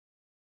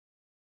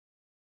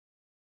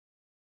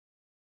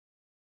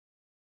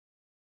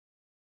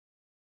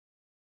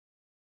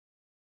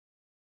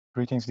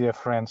Greetings, dear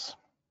friends.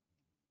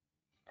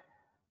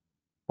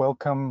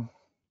 Welcome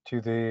to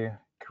the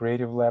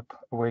Creative Lab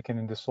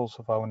Awakening the Souls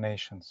of Our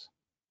Nations.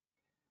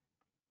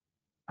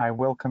 I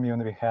welcome you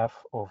on behalf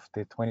of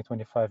the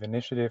 2025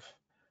 initiative,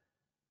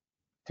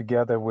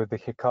 together with the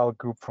Hechal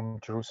Group from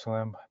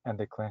Jerusalem and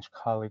the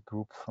Klangschale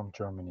Group from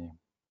Germany.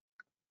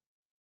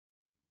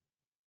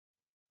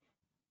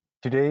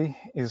 Today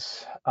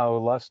is our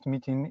last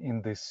meeting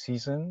in this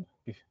season.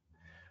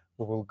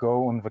 We will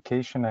go on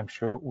vacation. I'm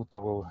sure Uta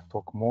will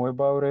talk more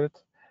about it.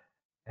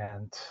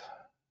 And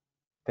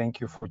thank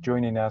you for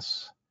joining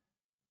us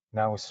in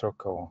our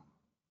circle,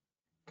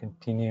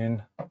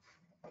 continuing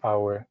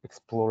our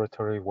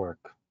exploratory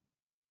work.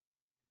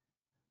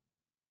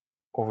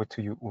 Over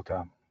to you,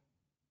 Uta.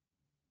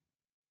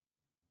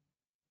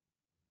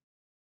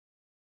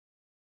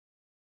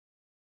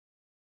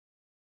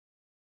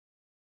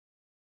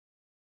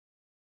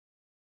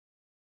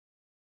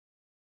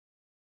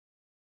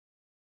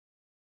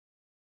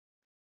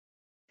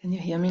 Can you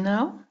hear me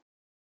now?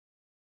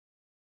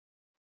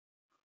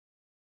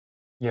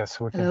 Yes,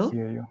 we can Hello?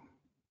 hear you.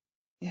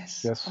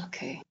 Yes. Yes.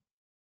 Okay.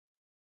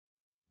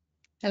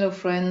 Hello,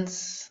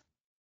 friends.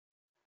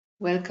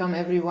 Welcome,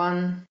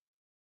 everyone,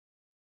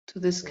 to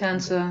this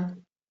Cancer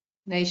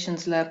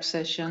Nations Lab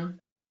session.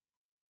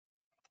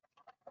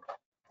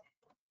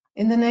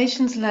 In the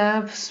Nations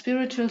Lab,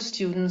 spiritual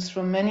students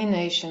from many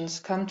nations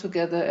come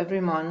together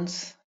every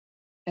month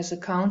as a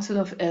council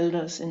of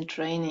elders in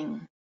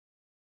training.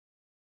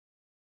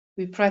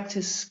 We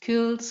practice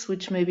skills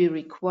which may be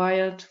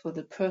required for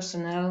the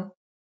personnel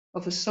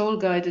of a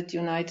soul-guided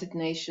United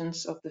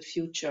Nations of the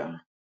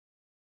future.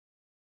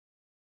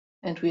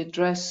 And we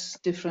address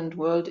different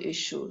world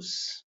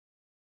issues.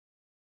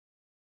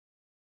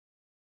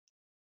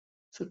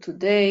 So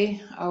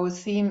today our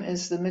theme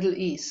is the Middle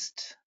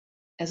East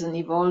as an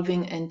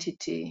evolving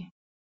entity.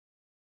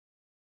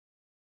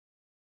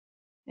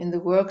 In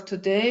the work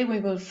today, we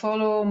will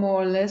follow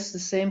more or less the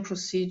same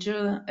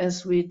procedure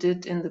as we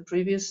did in the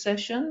previous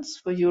sessions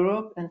for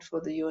Europe and for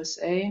the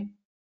USA.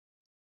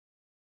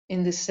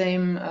 In the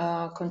same,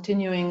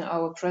 continuing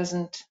our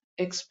present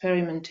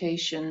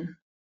experimentation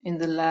in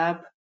the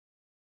lab,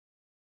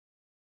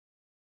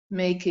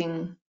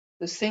 making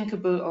the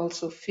thinkable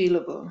also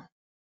feelable.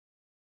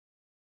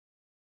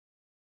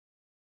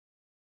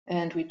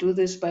 And we do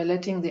this by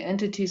letting the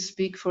entity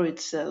speak for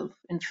itself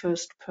in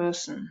first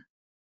person.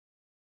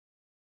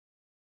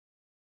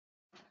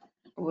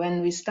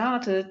 When we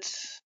started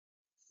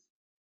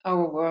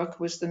our work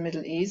with the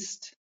Middle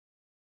East,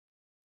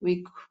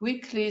 we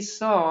quickly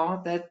saw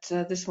that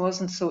this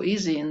wasn't so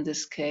easy in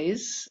this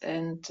case,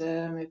 and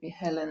maybe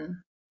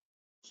Helen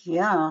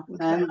would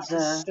like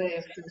to say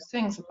a few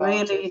things about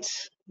really it.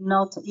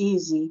 Not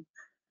easy.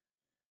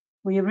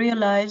 We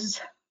realized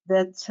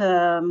that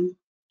the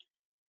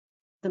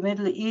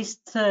Middle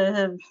East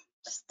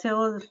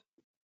still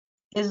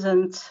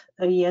isn't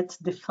a yet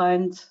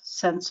defined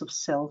sense of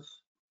self.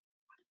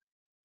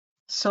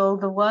 So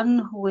the one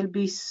who will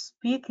be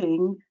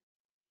speaking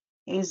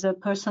is a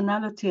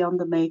personality on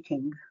the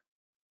making,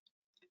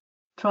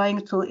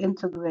 trying to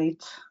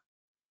integrate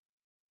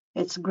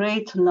its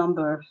great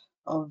number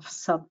of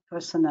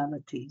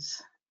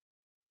sub-personalities.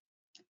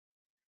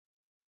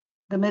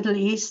 The Middle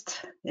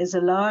East is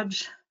a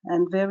large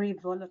and very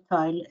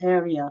volatile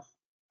area.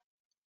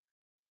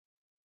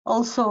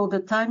 Also, the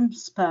time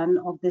span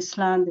of this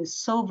land is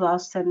so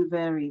vast and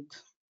varied,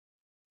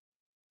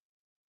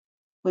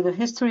 with a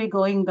history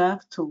going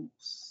back to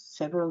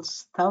several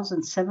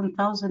thousand,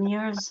 7,000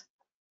 years.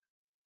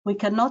 We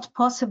cannot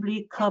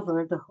possibly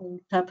cover the whole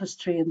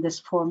tapestry in this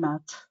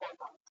format.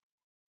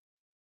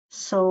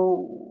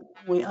 So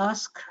we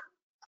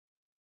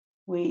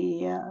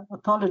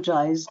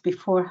apologize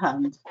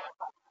beforehand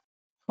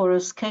for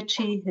a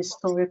sketchy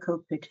historical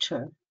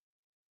picture.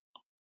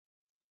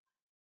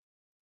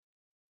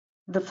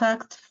 The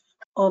fact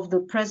of the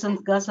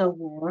present Gaza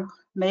war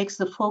makes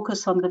the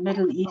focus on the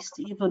Middle East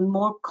even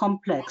more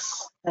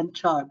complex and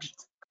charged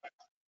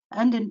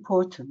and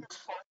important.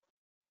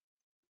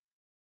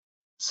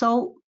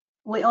 So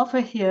we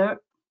offer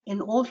here, in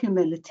all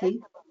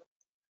humility,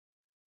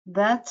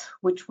 that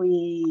which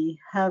we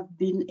have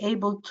been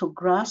able to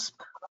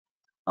grasp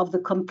of the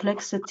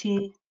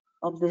complexity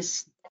of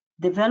this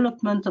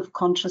development of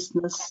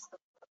consciousness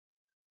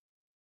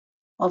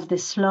of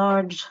this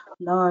large,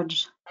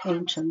 large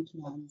ancient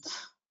land.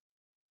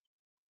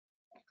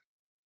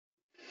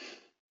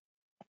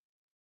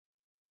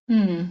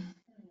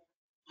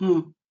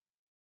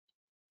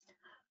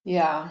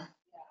 Yeah.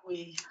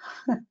 We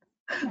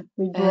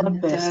do our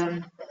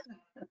best.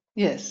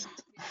 Yes.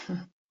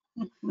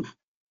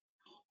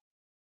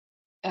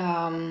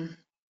 And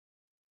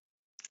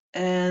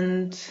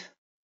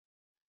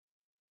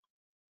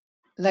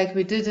like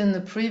we did in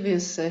the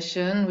previous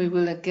session, we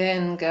will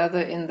again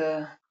gather in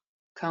the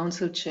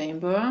council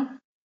chamber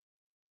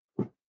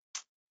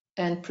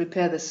and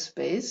prepare the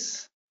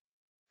space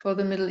for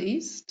the Middle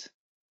East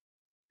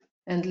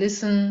and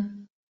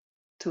listen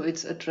to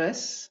its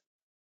address,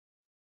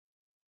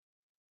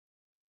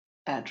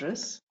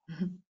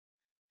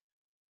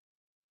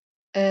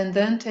 and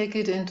then take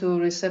it into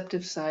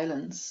receptive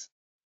silence.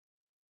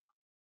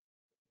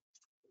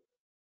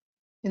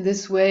 In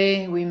this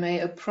way, we may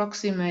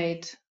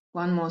approximate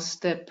one more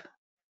step,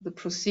 the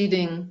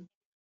proceeding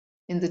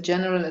in the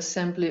General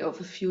Assembly of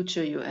a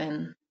future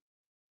UN.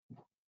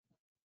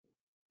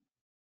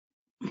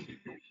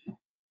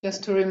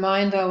 Just to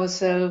remind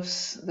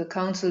ourselves, the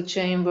Council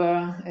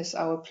Chamber is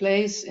our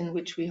place in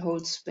which we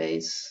hold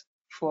space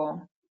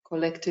for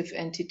collective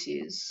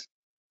entities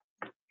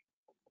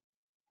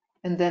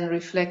and then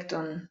reflect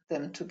on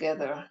them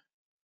together.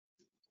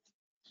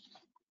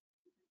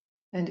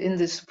 And in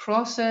this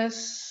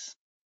process,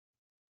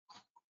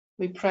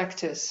 we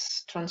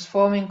practice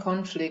transforming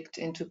conflict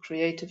into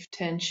creative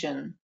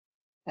tension,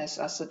 as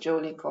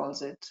Assagioli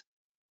calls it,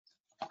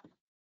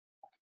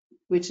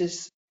 which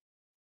is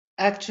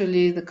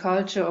actually the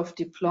culture of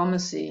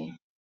diplomacy,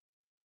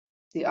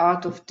 the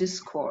art of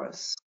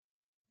discourse,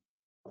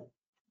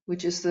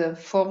 which is the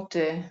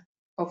forte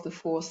of the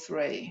fourth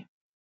ray.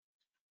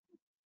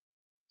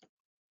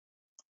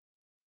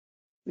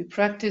 We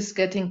practice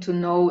getting to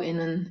know in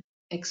an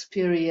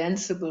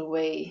experienceable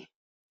way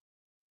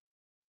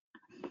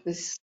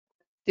these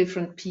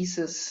different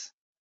pieces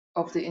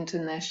of the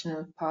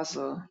international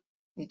puzzle,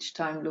 each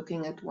time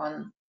looking at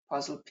one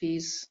puzzle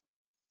piece.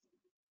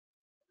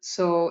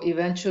 So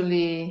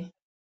eventually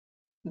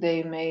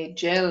they may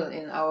gel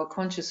in our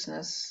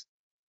consciousness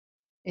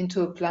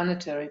into a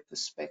planetary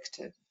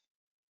perspective.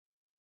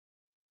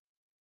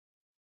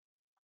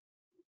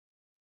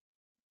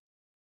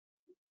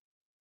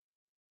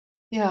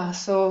 Yeah,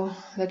 so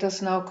let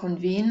us now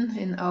convene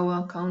in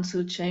our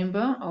council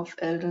chamber of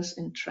elders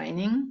in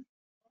training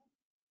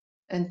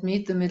and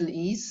meet the Middle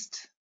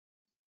East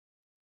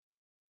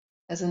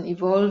as an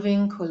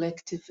evolving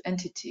collective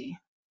entity.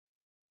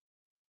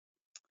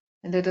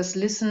 And let us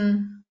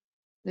listen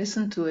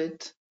to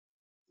it,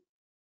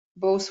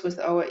 both with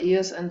our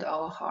ears and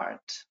our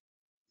heart.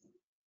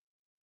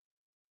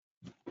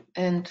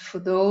 And for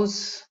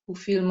those who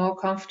feel more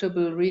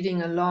comfortable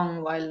reading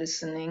along while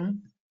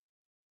listening,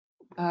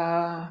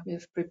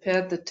 we've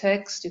prepared the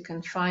text. You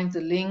can find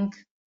the link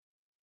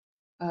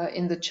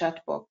in the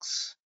chat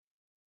box.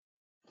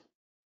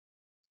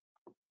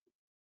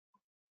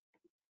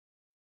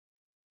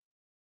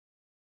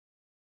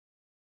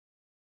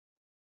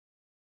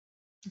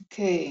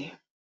 Okay,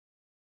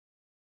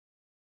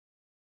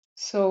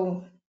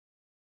 so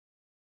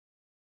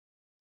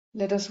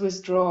let us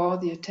withdraw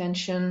the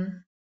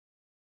attention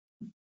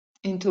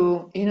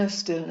into inner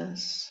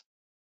stillness.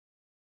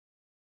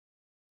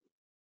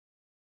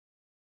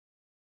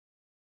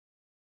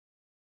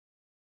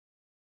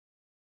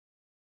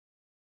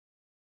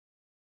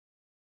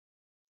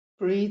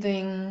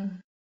 Breathing,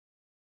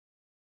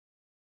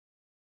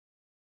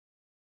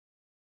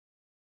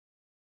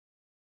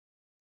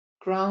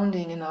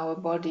 grounding in our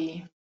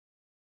body.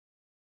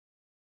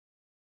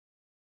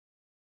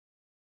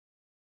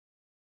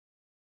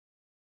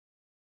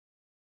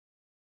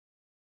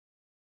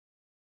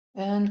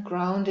 And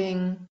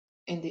grounding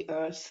in the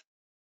earth.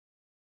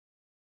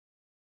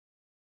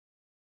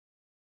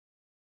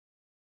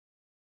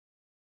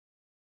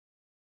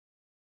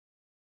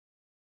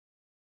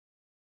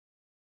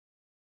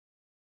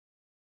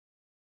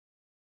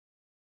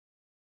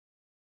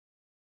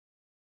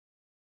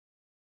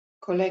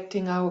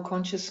 Collecting our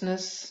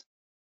consciousness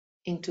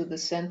into the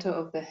center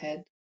of the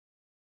head.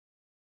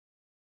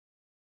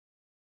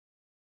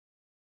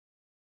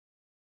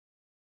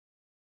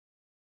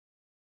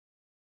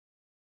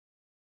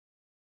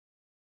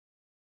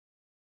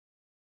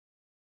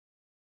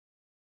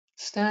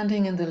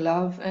 Standing in the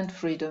love and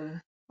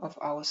freedom of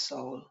our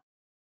soul.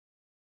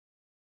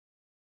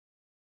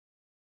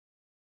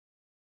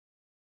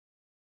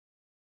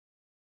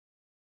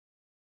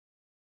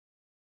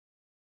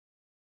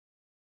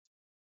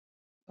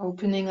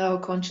 Opening our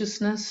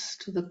consciousness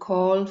to the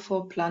call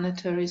for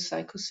planetary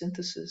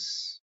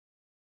psychosynthesis.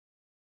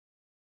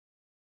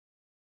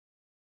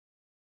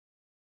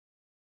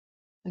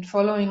 And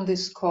following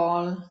this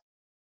call,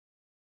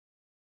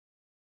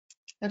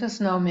 let us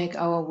now make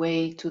our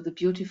way to the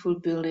beautiful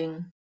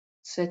building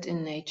set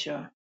in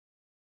nature,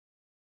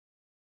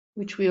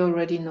 which we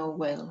already know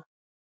well.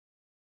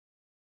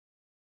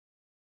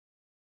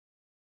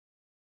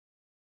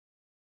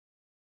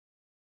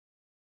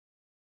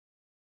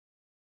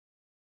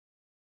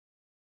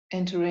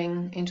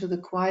 Entering into the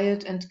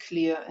quiet and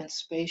clear and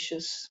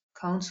spacious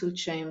council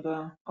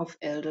chamber of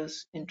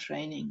elders in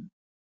training.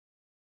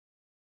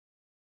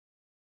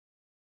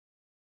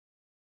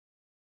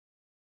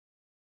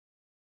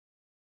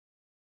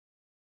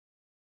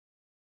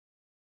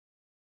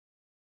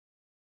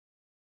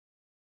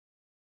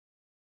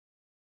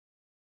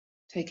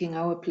 Taking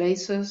our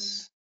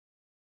places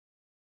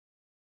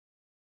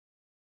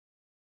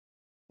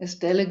as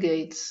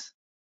delegates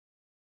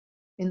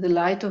in the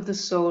light of the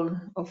soul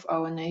of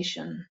our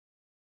nation.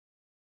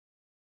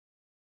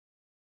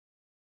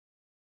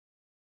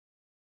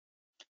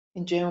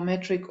 In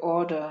geometric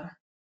order,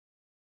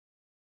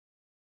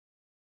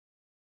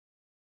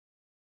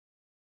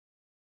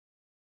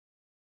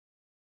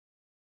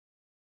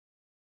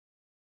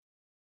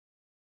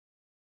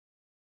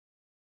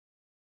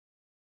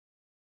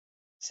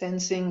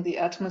 sensing the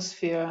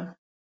atmosphere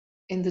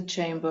in the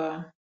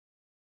chamber,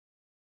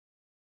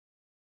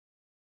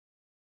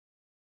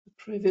 the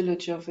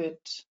privilege of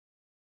it,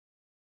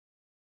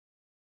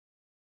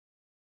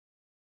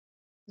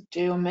 the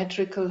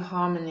geometrical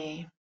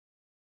harmony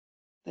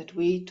that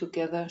we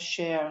together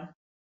share.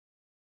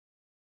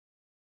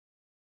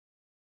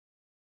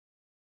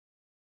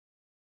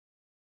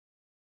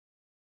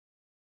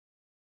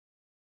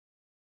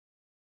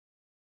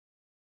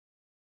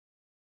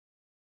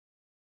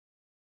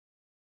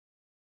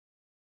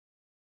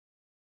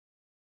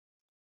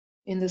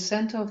 In the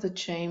center of the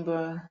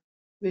chamber,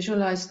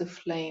 visualize the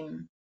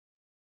flame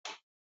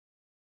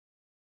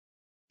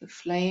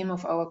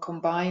of our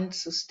combined,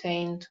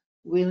 sustained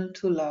will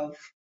to love.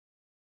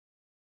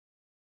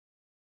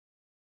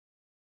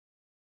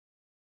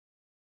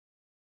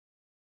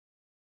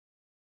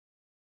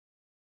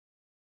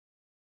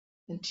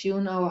 And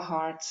tune our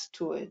hearts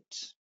to it.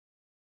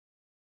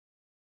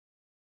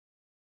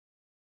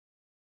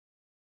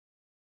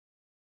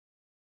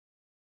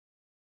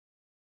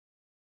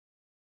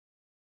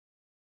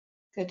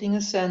 Getting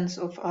a sense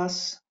of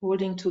us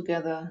holding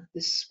together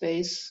this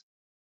space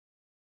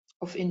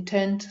of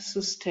intent,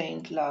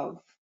 sustained love.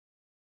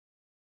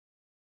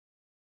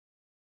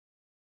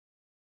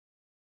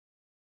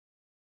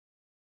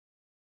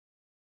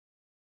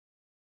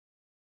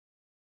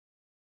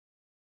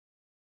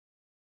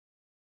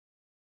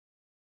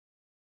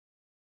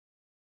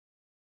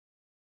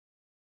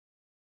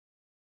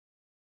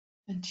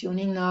 And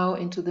tuning now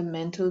into the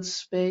mental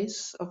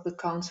space of the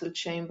council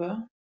chamber.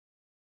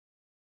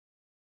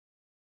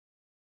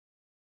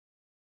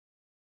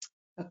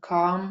 A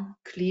calm,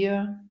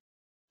 clear,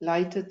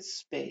 lighted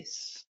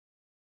space.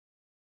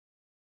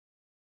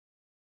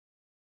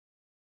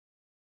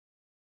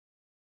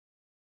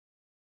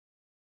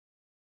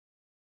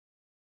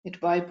 It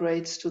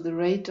vibrates to the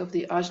rate of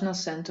the ajna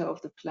center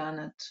of the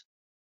planet.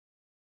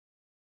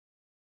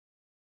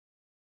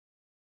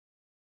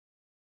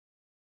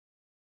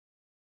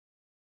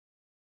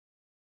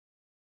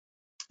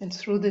 And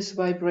through this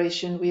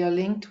vibration, we are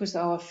linked with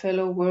our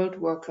fellow world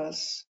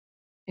workers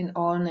in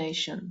all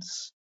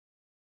nations.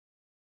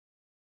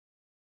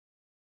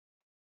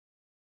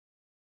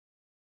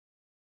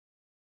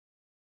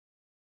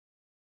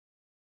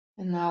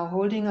 And now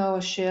holding our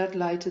shared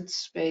lighted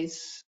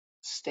space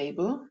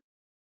stable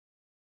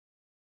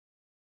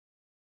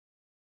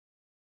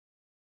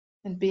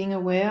and being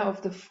aware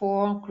of the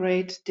four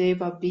great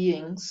Deva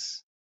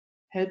beings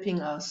helping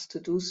us to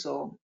do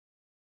so,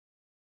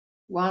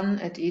 one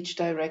at each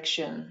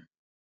direction,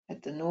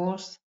 at the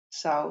north,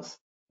 south,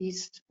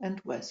 east,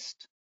 and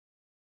west.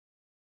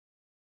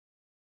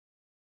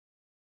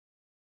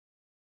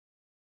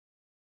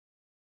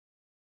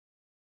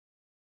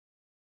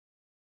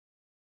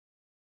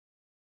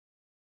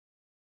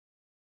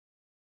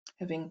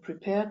 Having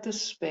prepared the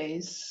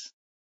space,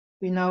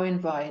 we now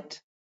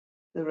invite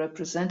the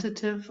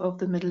representative of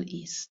the Middle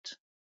East.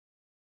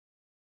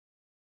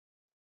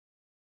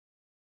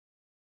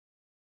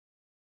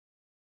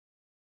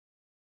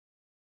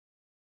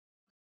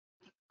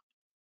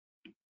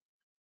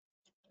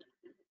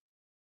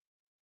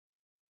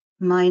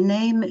 My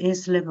name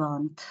is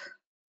Levant.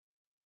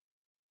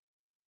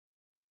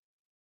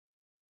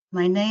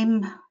 My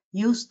name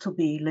used to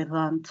be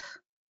Levant,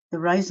 the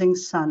rising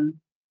sun,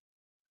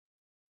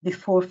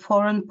 before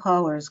foreign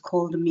powers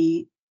called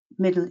me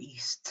Middle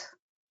East.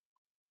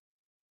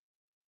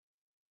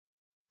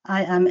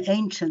 I am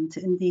ancient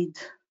indeed,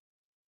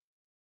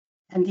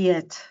 and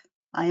yet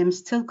I am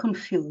still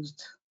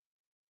confused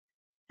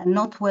and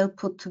not well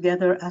put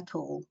together at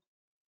all.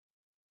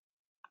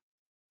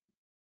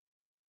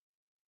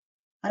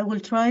 I will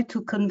try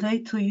to convey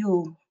to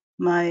you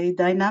my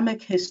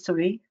dynamic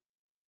history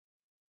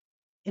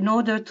in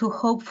order to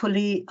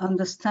hopefully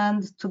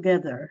understand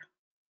together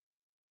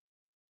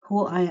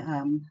who I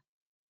am.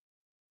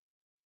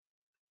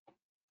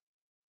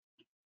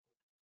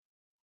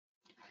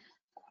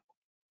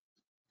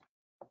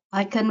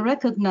 I can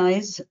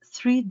recognize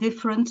three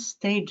different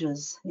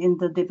stages in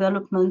the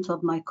development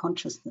of my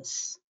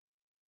consciousness.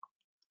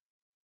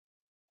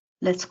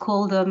 Let's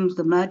call them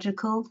the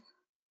magical,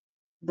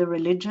 the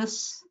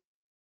religious,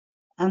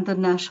 and the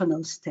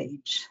national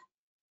stage.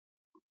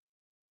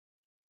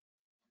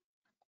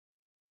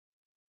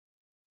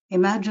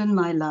 Imagine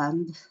my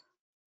land.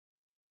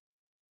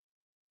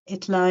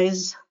 It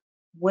lies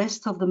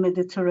west of the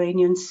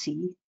Mediterranean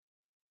Sea,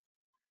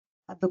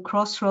 at the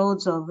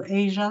crossroads of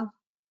Asia,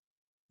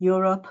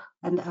 Europe,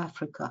 and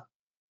Africa.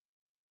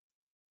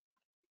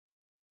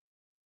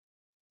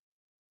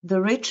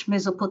 The rich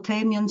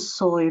Mesopotamian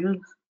soil,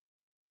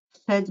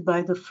 fed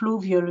by the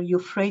fluvial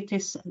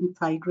Euphrates and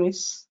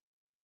Tigris,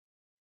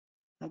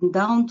 and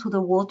down to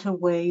the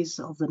waterways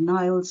of the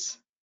Niles,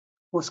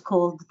 was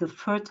called the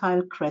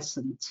Fertile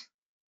Crescent,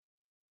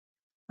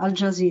 Al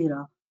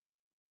Jazeera.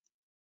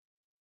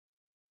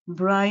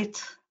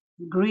 Bright,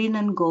 green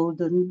and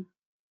golden,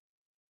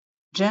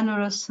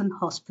 generous and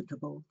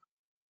hospitable.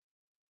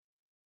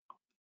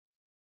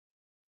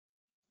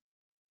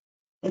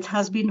 It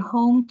has been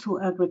home to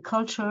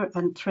agriculture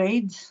and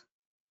trade,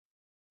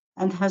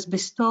 and has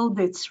bestowed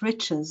its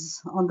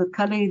riches on the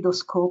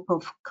kaleidoscope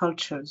of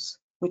cultures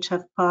which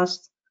have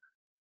passed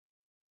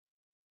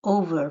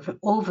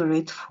over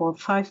it for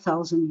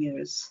 5,000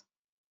 years.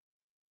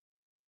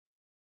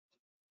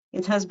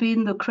 It has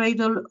been the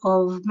cradle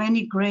of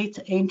many great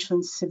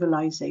ancient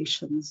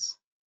civilizations: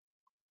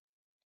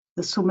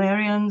 the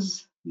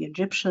Sumerians, the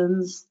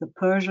Egyptians, the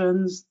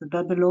Persians, the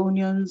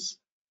Babylonians,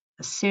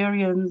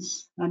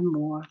 Assyrians, and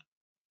more.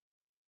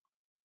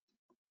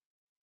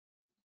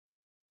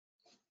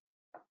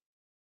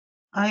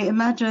 I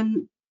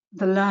imagine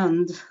the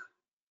land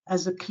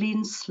as a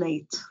clean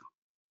slate,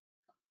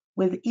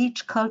 with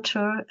each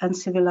culture and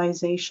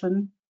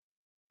civilization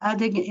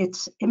adding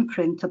its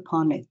imprint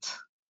upon it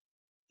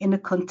in a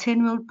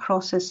continual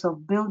process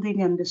of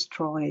building and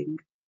destroying,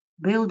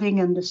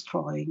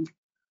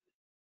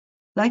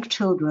 like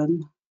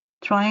children,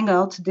 trying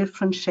out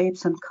different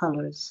shapes and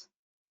colors.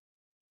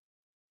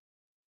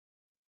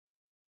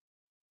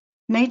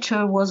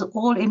 Nature was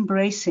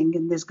all-embracing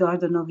in this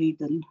Garden of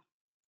Eden,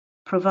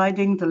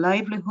 providing the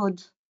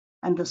livelihood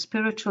and the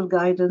spiritual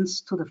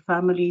guidance to the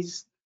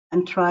families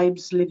and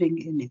tribes living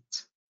in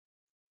it.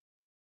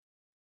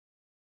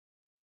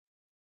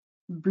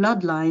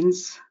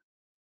 Bloodlines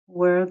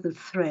were the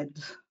thread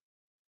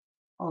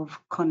of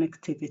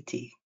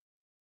connectivity.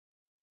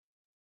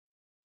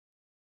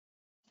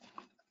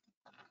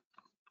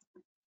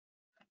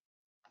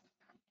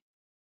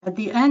 At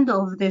the end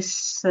of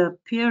this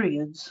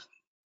period,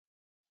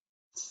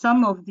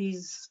 some of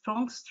these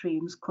strong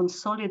streams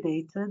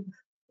consolidated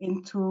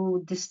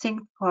into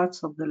distinct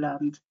parts of the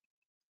land.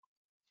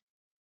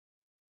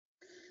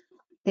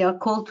 They are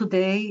called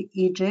today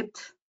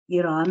Egypt,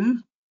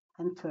 Iran,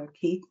 and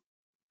Turkey.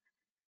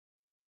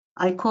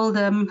 I call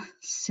them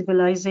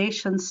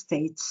civilization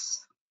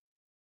states,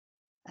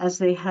 as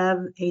they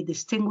have a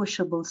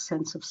distinguishable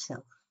sense of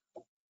self.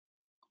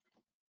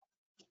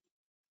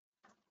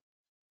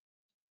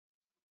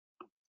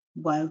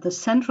 While the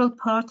central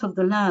part of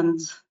the land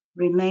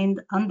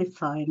remained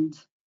undefined,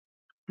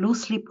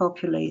 loosely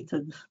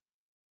populated,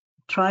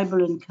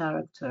 tribal in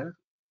character.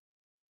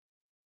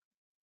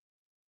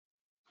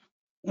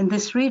 In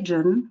this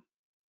region,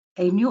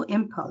 a new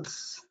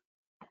impulse,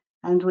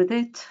 and with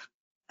it,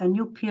 a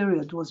new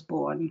period was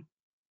born.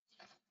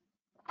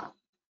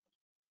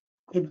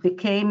 It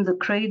became the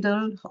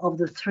cradle of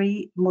the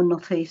three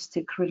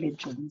monotheistic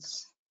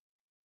religions.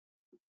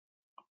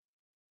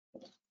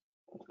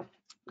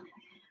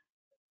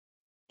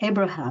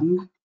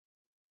 Abraham,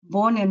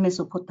 born in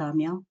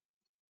Mesopotamia,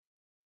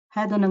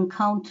 had an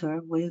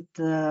encounter with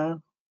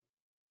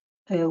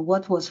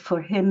what was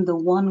for him the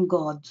one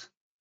God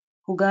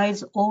who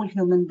guides all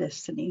human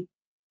destiny.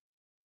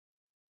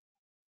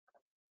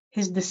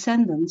 His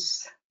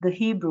descendants, the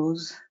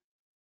Hebrews,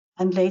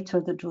 and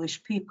later the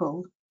Jewish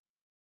people,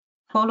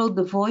 followed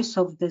the voice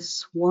of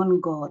this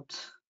one God.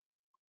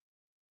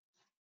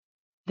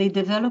 They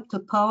developed a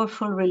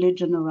powerful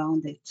religion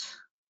around it,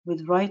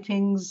 with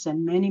writings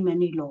and many,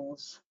 many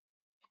laws.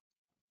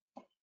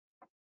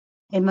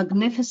 A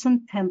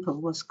magnificent temple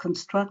was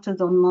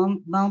constructed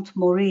on Mount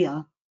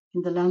Moriah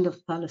in the land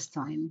of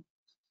Palestine,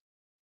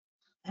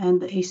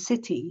 and a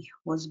city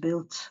was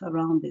built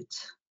around it,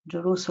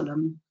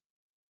 Jerusalem,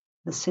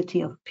 the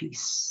city of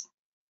peace.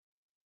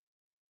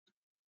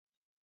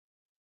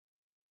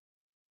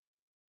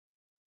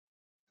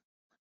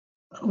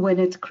 When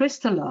it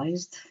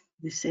crystallized,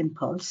 this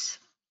impulse,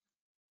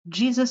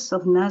 Jesus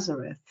of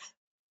Nazareth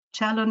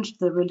challenged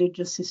the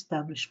religious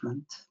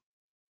establishment.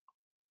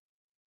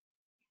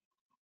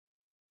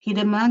 He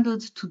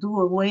demanded to do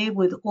away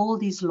with all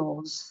these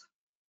laws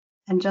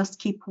and just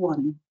keep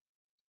one: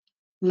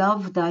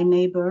 love thy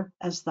neighbor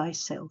as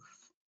thyself.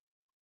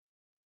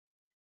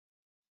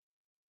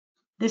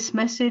 This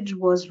message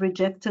was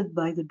rejected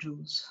by the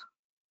Jews.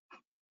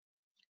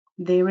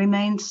 They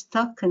remained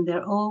stuck in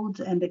their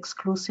old and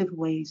exclusive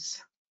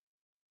ways.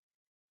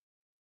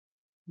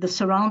 The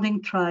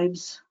surrounding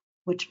tribes,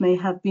 which may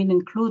have been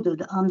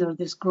included under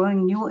this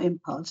growing new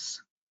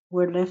impulse,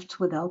 were left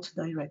without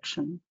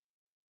direction.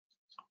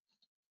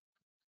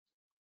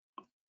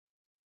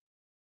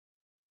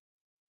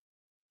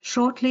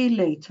 Shortly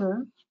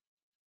later,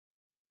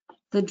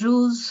 the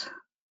Jews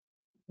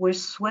were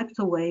swept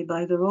away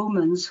by the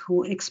Romans,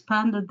 who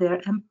expanded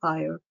their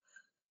empire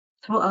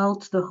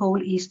throughout the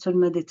whole Eastern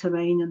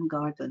Mediterranean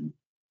garden.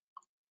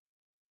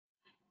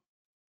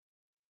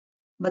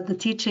 But the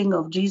teaching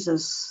of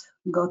Jesus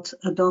got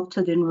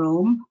adopted in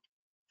Rome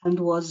and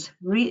was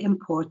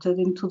re-imported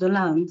into the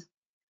land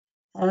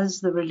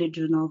as the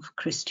religion of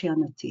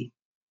Christianity.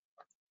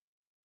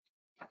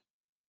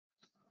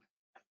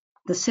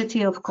 The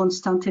city of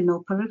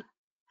Constantinople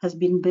has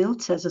been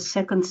built as a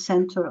second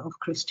center of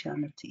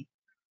Christianity.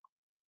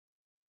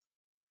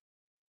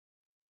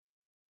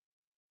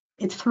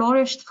 It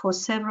flourished for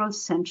several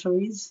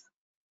centuries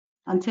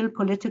until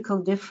political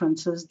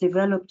differences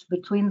developed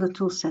between the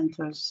two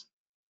centers,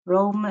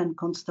 Rome and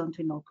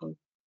Constantinople.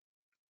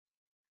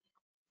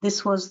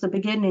 This was the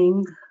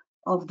beginning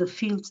of the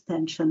field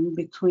tension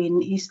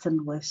between East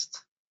and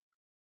West,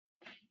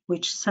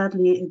 which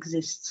sadly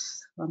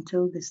exists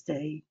until this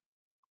day.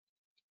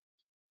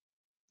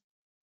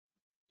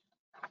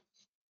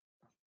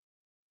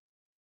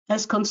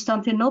 As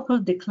Constantinople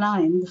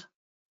declined,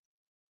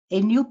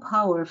 a new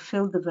power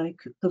filled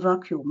the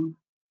vacuum,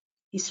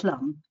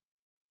 Islam.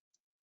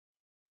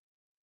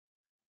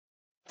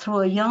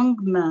 Through a young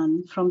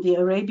man from the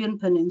Arabian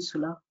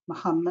Peninsula,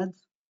 Muhammad,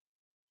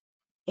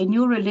 a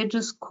new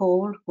religious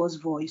call was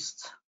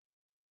voiced.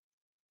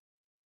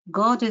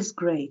 God is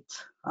great,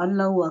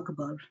 Allahu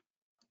Akbar,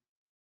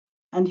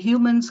 and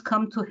humans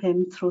come to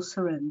him through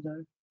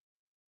surrender.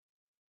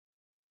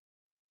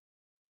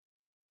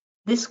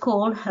 This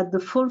call had the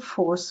full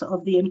force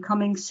of the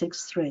incoming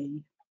sixth ray.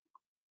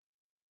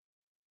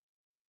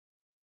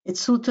 It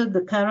suited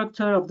the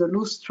character of the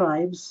loose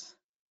tribes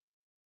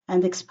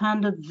and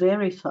expanded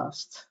very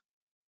fast,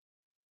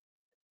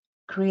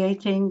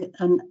 creating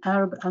an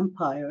Arab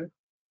empire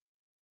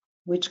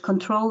which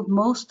controlled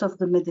most of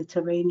the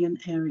Mediterranean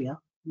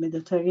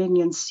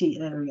Sea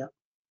area.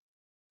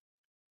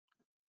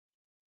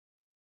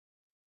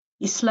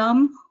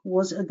 Islam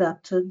was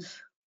adopted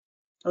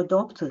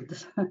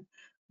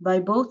by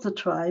both the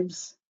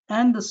tribes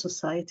and the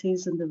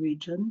societies in the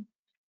region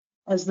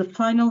as the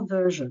final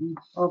version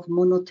of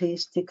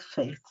monotheistic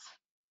faith.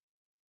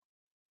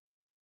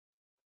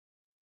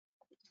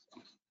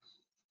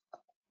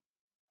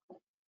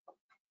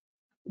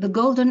 The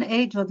golden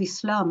age of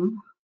Islam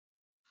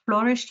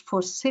flourished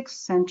for 6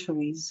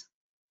 centuries,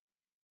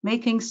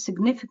 making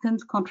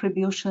significant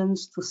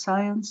contributions to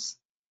science,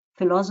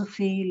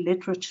 philosophy,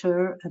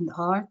 literature, and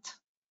art,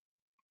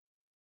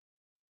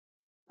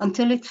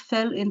 until it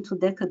fell into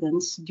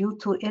decadence due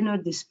to inner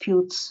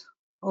disputes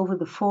over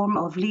the form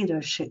of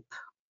leadership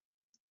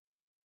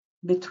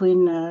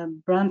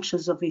between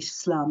branches of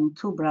Islam,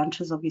 2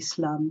 branches of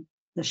Islam,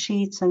 the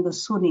Shiites and the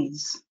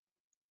Sunnis.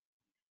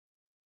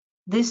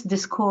 This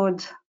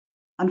discord,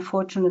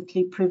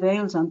 unfortunately,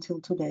 prevails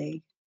until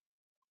today.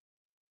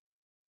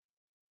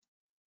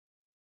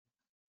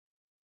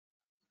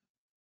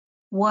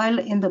 While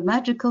in the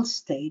magical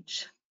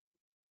stage,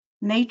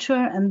 nature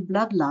and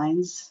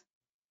bloodlines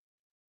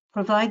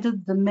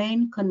provided the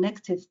main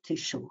connective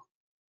tissue.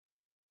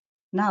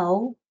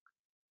 Now,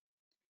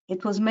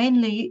 it was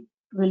mainly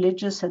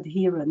religious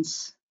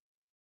adherence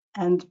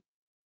and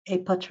a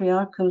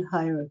patriarchal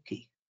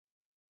hierarchy.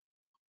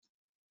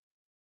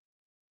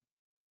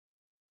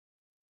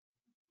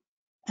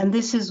 And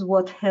this is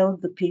what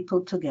held the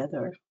people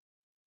together.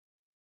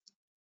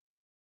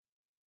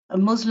 A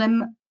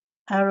Muslim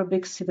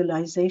Arabic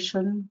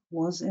civilization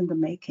was in the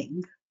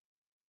making.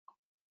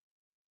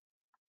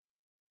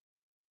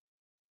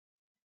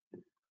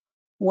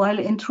 While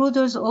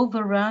intruders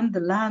overran the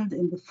land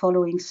in the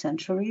following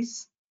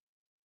centuries,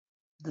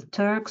 the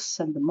Turks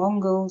and the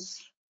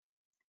Mongols,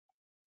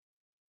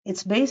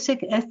 its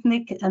basic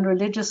ethnic and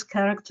religious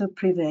character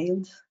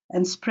prevailed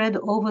and spread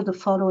over the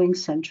following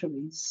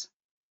centuries.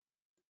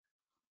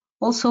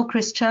 Also,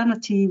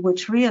 Christianity,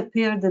 which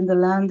reappeared in the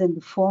land in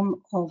the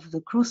form of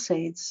the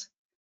Crusades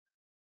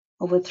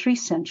over 3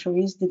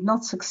 centuries, did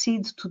not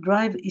succeed to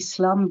drive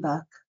Islam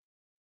back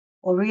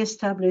or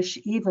re-establish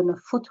even a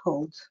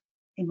foothold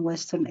in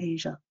Western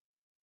Asia.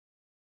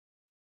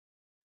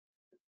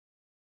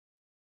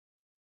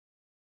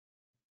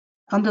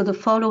 Under the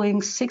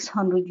following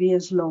 600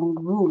 years long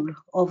rule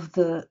of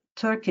the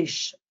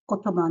Turkish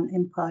Ottoman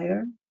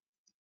Empire,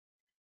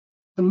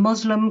 the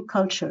Muslim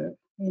culture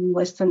in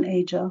Western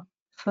Asia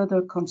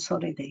further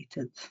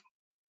consolidated.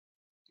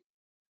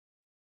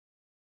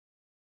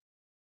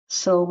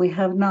 So we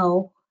have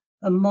now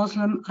a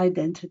Muslim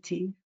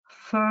identity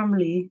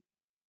firmly,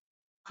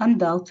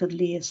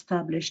 undoubtedly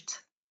established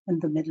in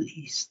the Middle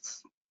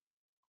East.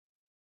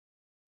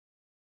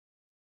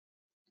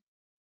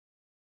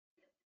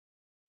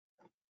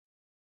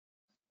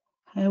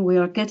 And we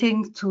are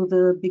getting to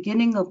the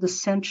beginning of the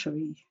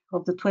century,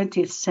 of the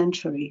 20th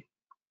century.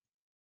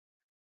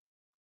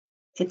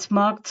 It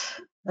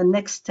marked a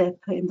next step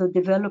in the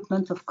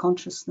development of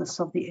consciousness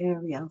of the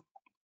area.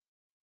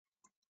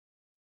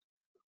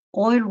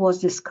 Oil was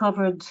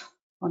discovered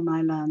on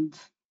my land,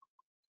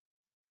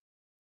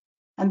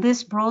 and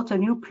this brought a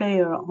new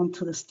player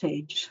onto the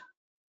stage,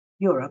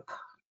 Europe.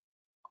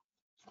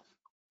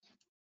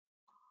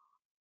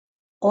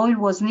 Oil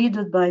was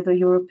needed by the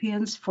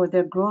Europeans for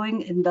their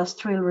growing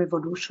industrial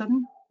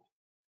revolution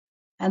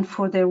and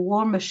for their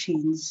war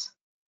machines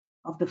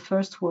of the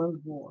First World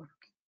War.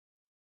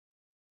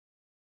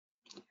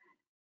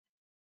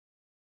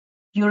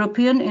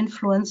 European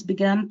influence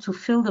began to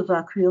fill the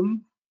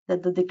vacuum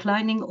that the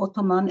declining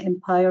Ottoman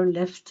Empire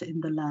left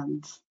in the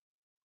land.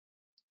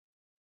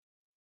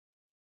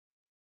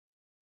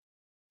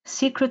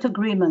 Secret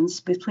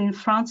agreements between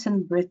France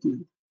and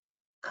Britain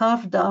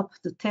carved up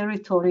the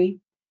territory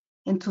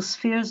into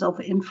spheres of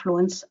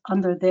influence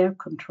under their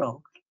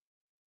control.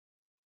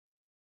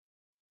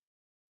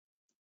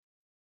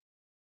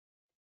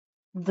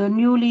 The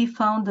newly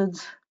founded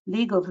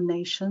League of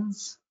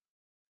Nations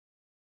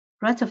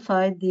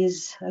ratified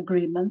these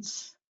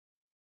agreements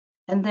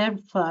and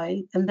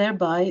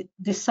thereby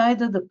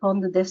decided upon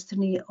the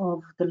destiny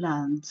of the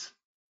land.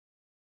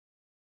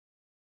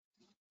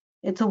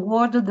 It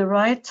awarded the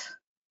right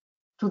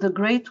to the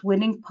great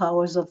winning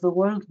powers of the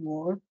World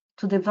War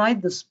to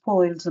divide the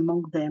spoils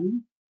among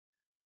them,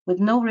 with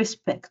no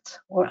respect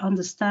or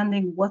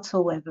understanding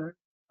whatsoever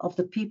of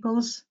the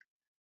peoples,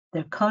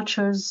 their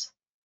cultures,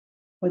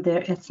 or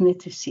their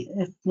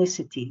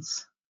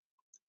ethnicities.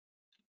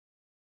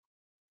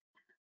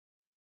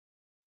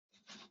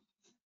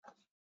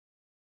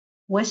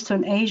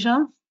 Western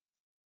Asia,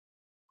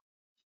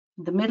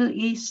 the Middle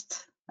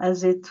East,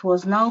 as it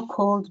was now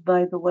called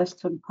by the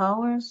Western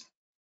powers,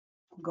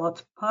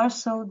 got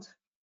parceled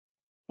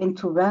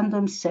into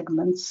random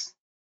segments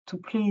to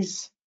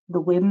please the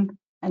whim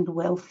and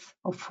wealth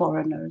of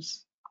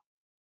foreigners.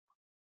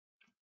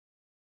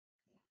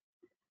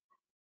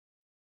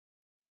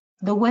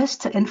 The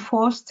West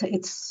enforced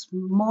its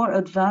more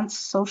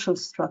advanced social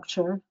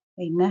structure,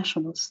 a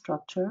national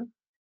structure,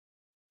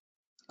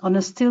 on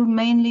a still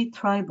mainly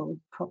tribal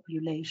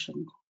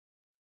population.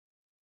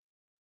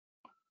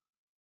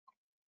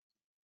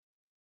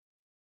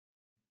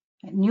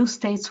 New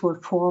states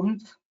were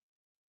formed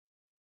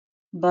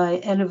by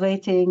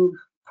elevating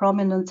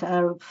prominent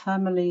Arab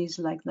families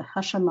like the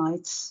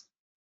Hashemites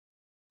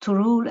to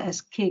rule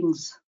as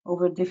kings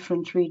over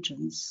different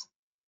regions.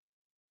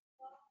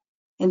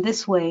 In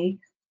this way,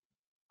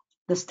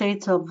 the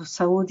states of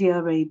Saudi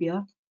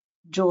Arabia,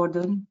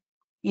 Jordan,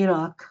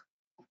 Iraq,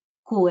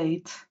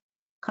 Kuwait,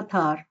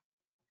 Qatar,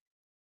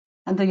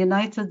 and the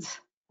United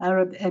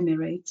Arab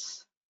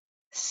Emirates,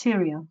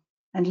 Syria,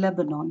 and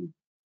Lebanon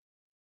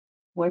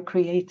were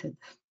created.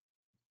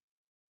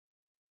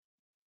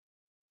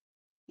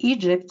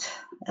 Egypt,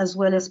 as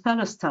well as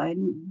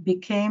Palestine,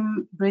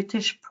 became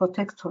British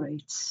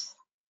protectorates.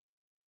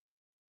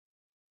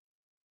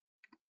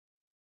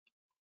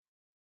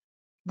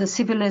 The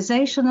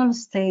civilizational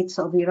states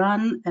of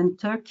Iran and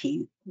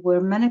Turkey were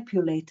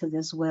manipulated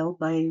as well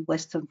by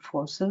Western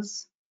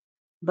forces,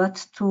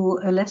 but to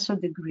a lesser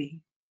degree.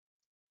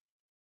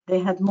 They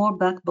had more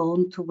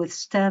backbone to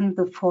withstand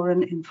the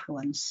foreign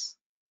influence.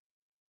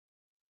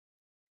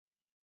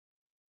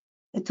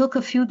 It took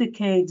a few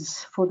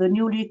decades for the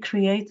newly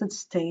created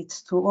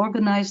states to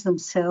organize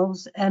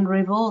themselves and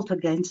revolt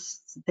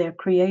against their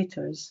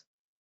creators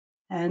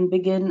and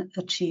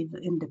achieve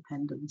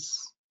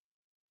independence.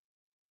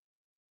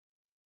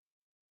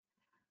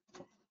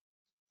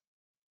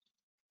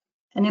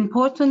 An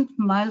important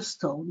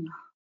milestone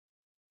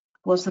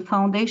was the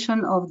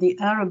foundation of the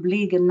Arab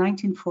League in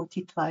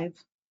 1945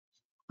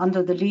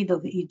 under the lead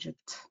of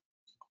Egypt.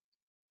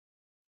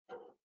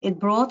 It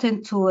brought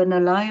into an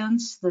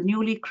alliance the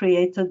newly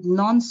created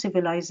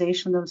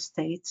non-civilizational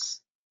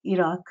states,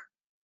 Iraq,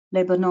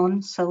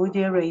 Lebanon,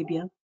 Saudi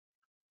Arabia,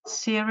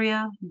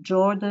 Syria,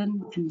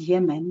 Jordan, and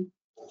Yemen,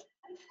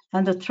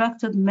 and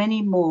attracted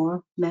many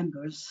more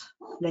members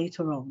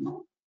later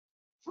on.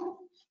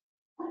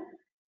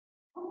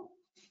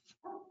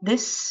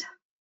 This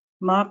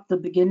marked the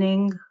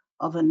beginning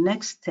of a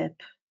next step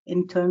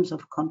in terms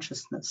of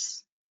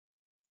consciousness.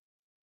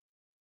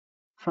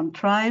 From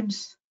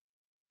tribes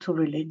to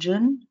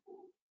religion,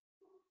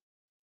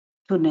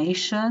 to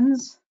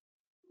nations,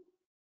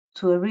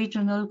 to a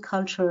regional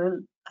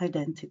cultural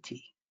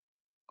identity.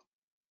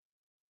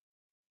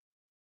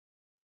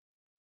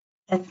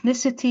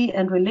 Ethnicity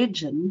and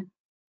religion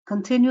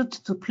continued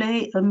to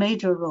play a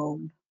major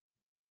role,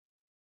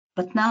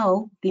 but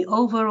now the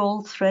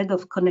overall thread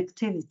of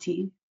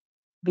connectivity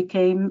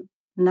became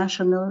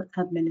national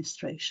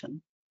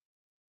administration.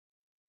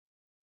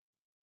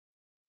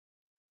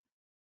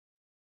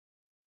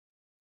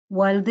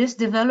 While this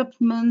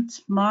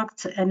development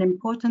marked an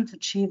important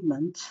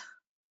achievement,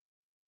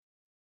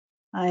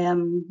 I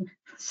am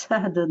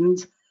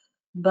saddened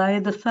by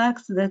the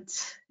fact that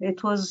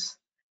it was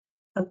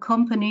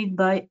accompanied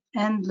by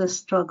endless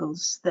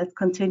struggles that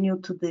continue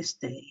to this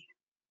day.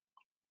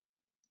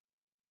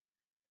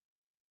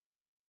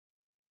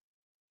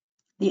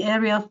 The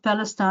area of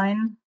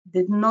Palestine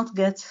did not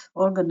get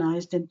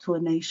organized into a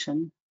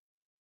nation.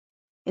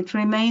 It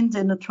remained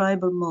in a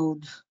tribal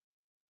mode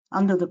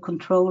under the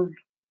control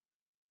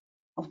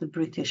of the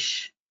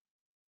British.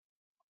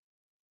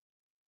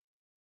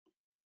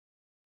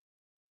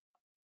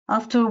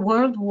 After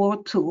World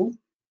War II,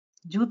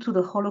 due to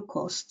the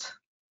Holocaust,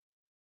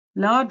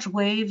 large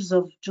waves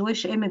of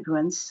Jewish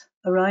immigrants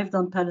arrived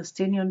on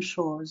Palestinian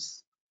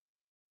shores.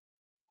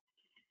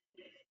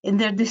 In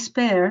their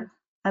despair,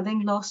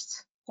 having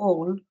lost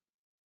all,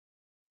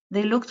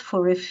 they looked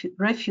for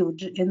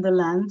refuge in the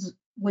land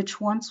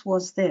which once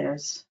was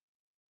theirs.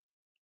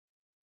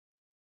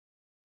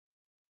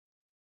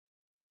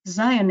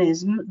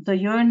 Zionism, the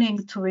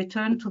yearning to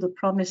return to the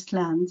promised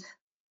land,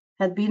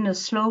 had been a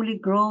slowly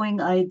growing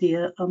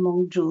idea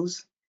among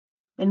Jews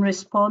in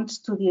response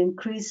to the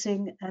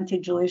increasing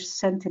anti-Jewish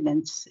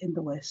sentiments in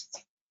the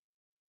West.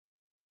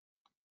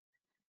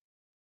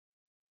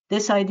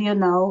 This idea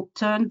now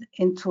turned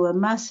into a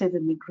massive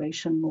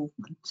immigration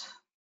movement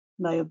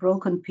by a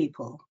broken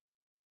people.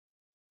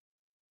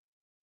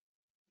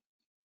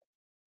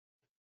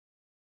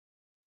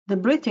 The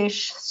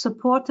British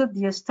supported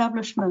the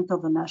establishment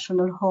of a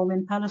national home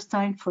in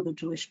Palestine for the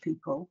Jewish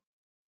people.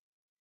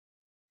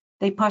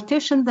 They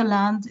partitioned the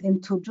land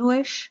into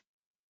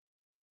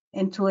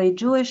a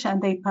Jewish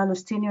and a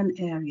Palestinian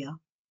area.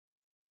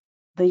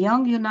 The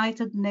young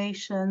United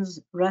Nations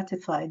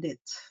ratified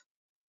it.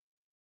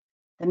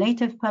 The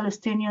native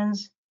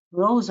Palestinians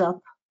rose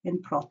up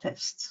in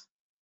protest.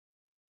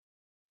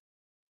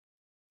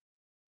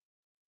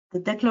 The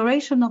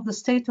declaration of the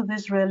State of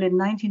Israel in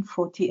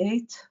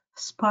 1948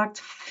 sparked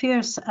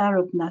fierce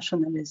Arab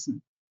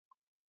nationalism.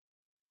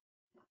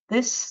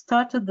 This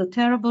started the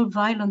terrible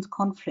violent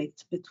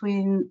conflict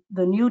between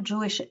the new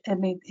Jewish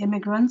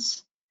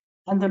immigrants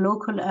and the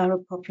local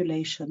Arab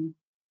population,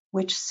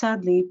 which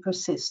sadly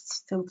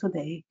persists till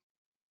today.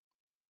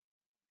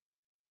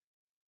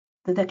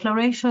 The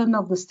declaration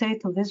of the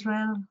State of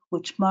Israel,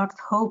 which marked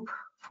hope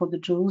for the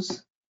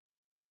Jews,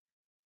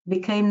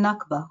 became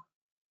Nakba,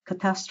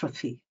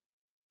 catastrophe,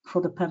 for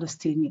the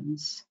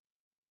Palestinians.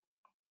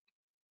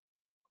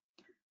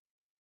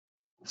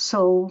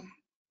 So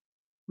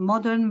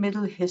modern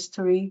Middle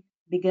history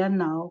began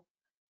now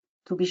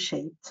to be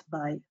shaped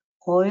by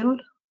oil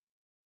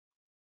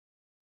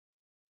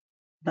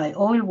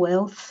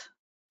wealth,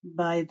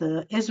 by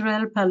the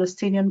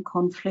Israel-Palestinian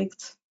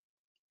conflict,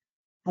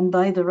 and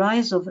by the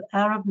rise of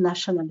Arab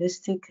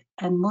nationalistic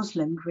and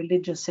Muslim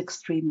religious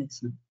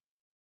extremism.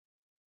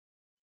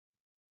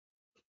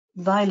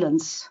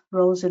 Violence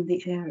rose in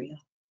the area.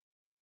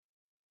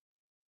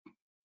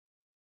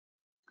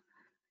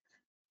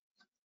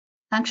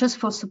 Anxious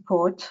for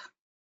support,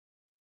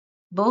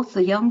 both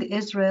the young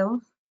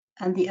Israel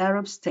and the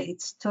Arab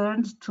states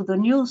turned to the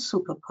new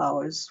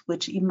superpowers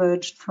which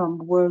emerged from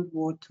World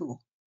War II,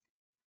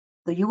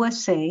 the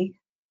USA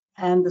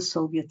and the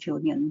Soviet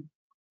Union.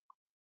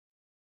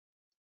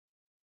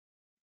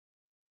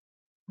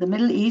 The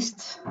Middle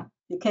East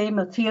became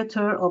a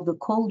theater of the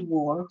Cold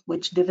War,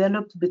 which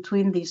developed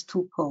between these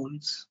two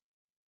poles.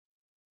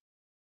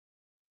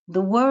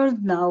 The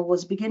world now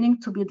was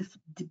beginning to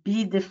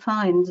be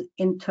defined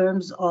in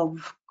terms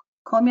of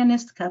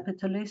communist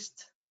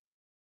capitalist,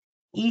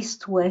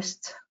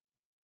 East-West,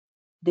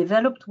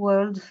 developed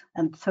world,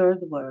 and third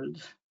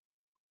world.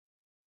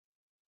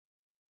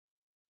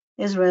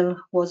 Israel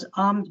was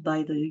armed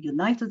by the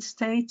United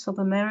States of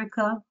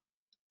America.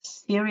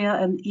 Syria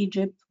and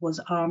Egypt was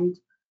armed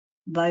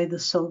by the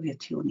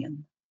Soviet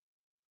Union.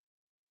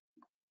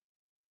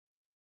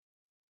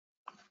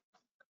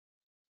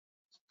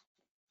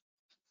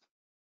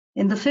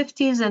 In the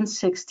 50s and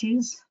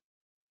 60s,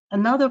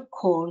 another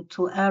call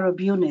to Arab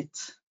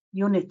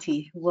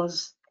unity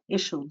was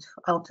issued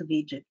out of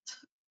Egypt.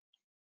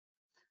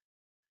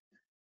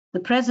 The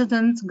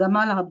president,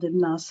 Gamal Abdel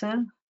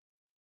Nasser,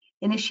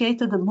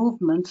 initiated a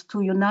movement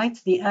to unite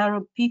the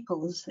Arab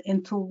peoples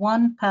into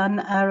one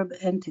pan-Arab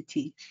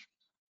entity,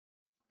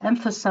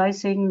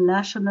 emphasizing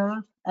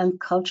national and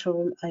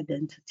cultural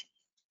identity.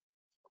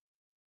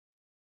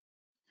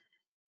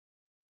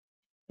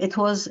 It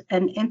was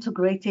an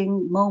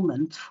integrating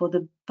moment for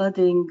the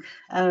budding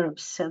Arab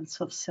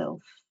sense of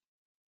self.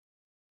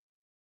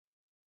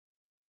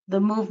 The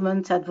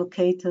movement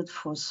advocated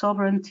for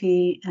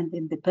sovereignty and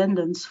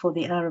independence for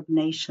the Arab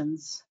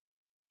nations.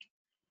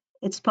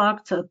 It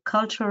sparked a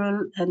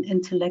cultural and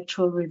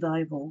intellectual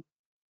revival,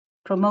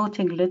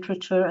 promoting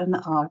literature and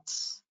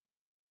arts.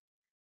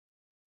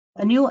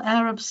 A new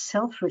Arab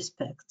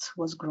self-respect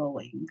was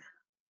growing.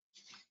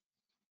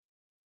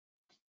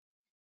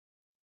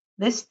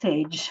 This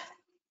stage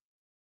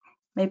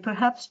may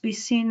perhaps be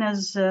seen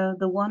as the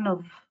one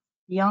of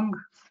young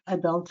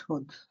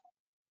adulthood.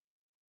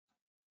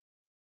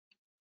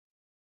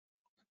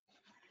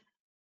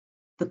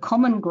 The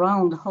common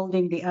ground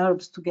holding the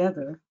Arabs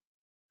together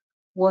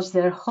was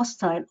their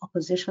hostile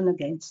opposition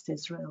against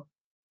Israel.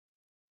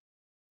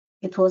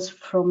 It was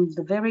from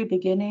the very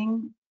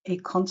beginning a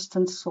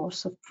constant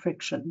source of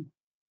friction.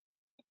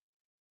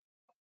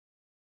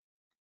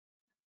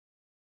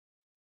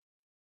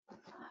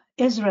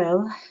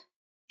 Israel,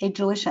 a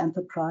Jewish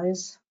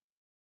enterprise,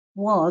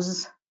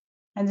 was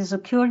and is a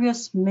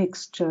curious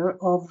mixture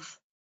of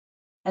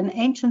an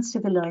ancient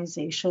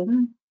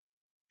civilization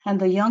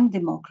and a young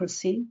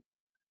democracy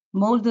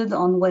molded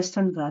on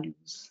Western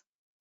values.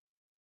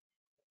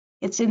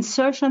 Its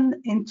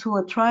insertion into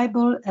a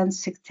tribal and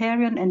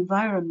sectarian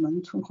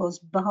environment was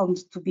bound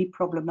to be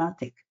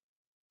problematic.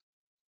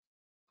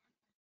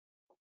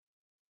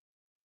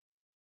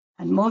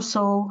 And more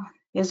so,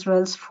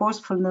 Israel's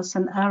forcefulness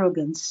and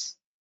arrogance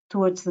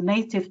towards the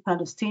native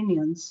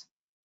Palestinians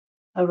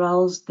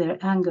aroused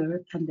their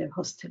anger and their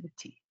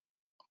hostility.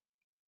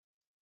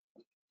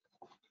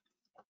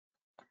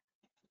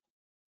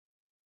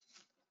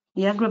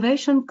 The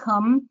aggravation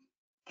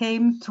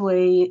came to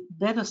a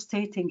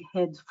devastating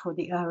head for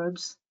the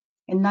Arabs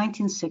in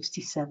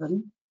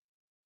 1967,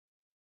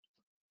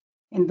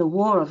 in the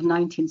War of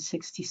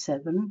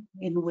 1967,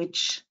 in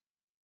which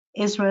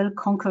Israel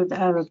conquered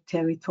Arab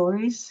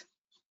territories,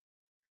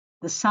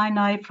 the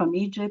Sinai from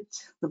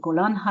Egypt, the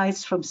Golan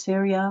Heights from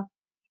Syria,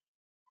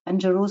 and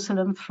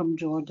Jerusalem from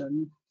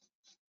Jordan.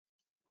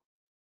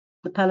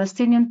 The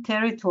Palestinian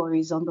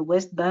territories on the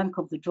west bank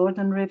of the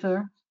Jordan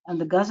River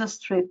and the Gaza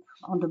Strip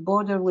on the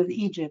border with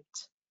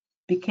Egypt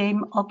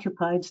became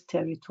occupied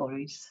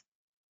territories.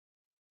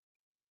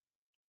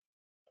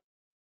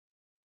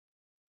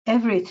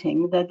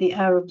 Everything that the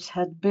Arabs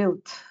had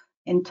built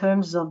in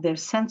terms of their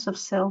sense of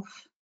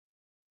self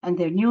and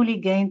their newly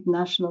gained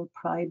national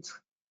pride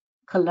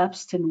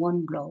collapsed in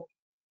one blow.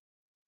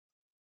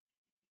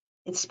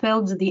 It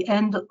spelled the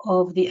end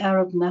of the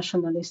Arab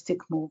nationalistic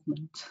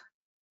movement.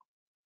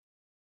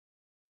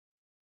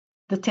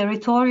 The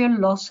territorial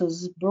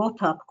losses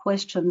brought up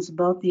questions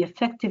about the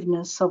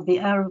effectiveness of the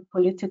Arab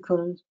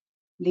political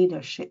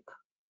leadership.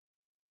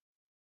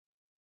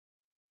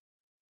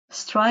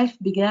 Strife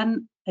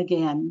began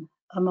again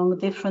among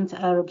different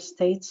Arab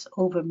states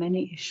over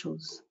many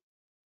issues.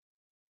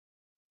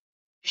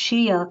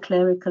 Shia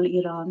clerical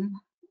Iran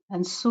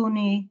and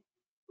Sunni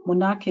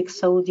monarchic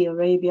Saudi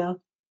Arabia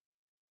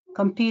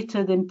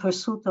competed in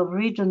pursuit of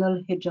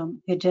regional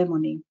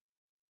hegemony.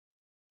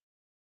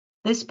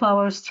 This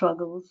power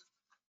struggle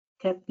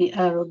kept the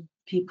Arab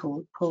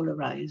people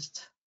polarized.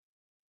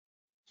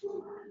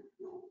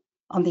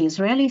 On the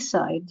Israeli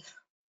side,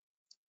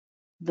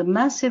 the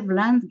massive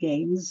land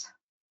gains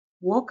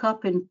woke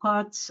up in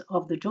parts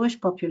of the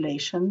Jewish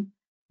population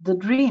the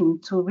dream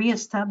to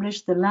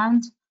re-establish the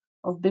land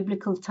of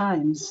biblical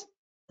times,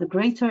 the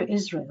Greater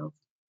Israel,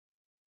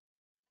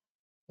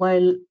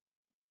 while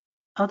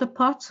other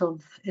parts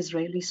of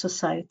Israeli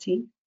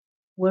society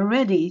were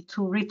ready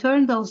to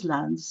return those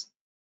lands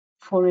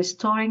for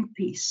restoring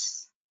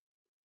peace.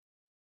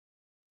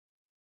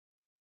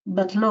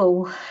 But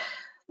lo,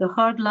 the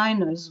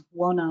hardliners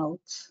won out,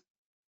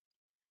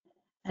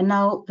 and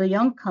now the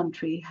young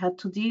country had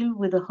to deal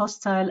with a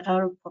hostile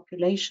Arab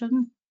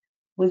population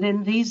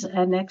within these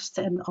annexed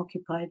and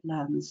occupied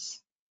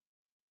lands.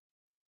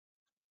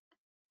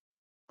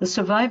 The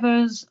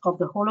survivors of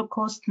the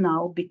Holocaust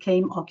now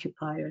became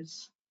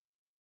occupiers.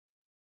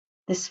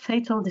 This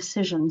fatal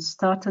decision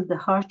started the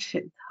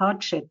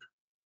hardship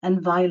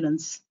and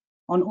violence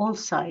on all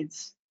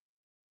sides,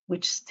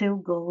 which still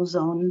goes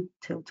on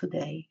till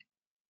today.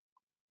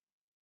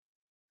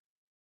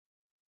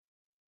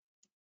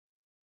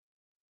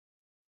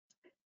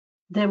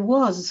 There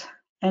was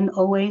an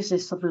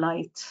oasis of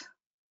light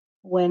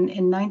when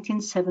in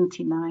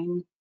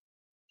 1979,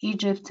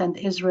 Egypt and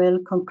Israel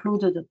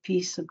concluded a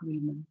peace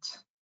agreement.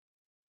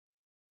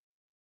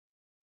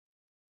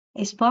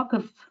 A spark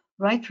of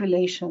right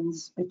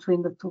relations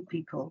between the two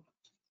people.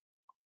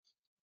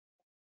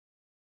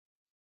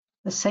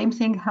 The same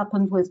thing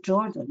happened with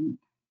Jordan.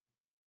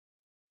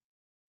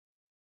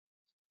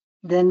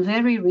 Then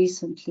very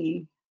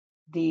recently,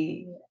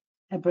 the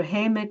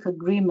Abrahamic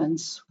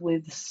agreements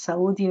with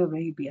Saudi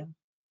Arabia.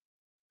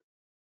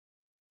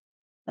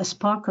 A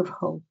spark of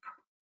hope.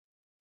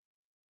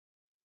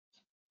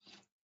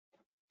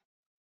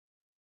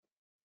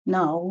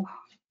 Now,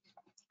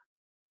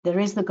 there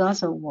is the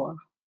Gaza war.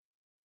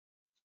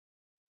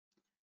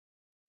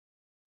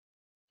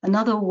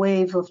 Another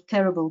wave of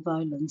terrible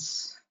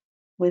violence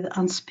with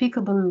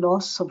unspeakable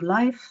loss of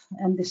life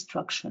and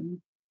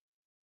destruction.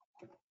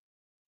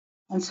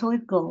 And so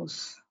it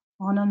goes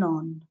on and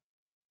on.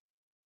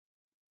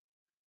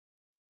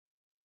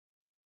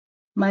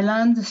 My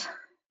land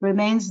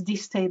remains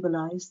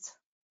destabilized,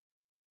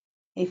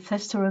 a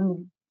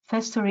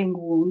festering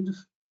wound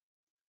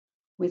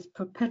with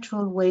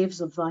perpetual waves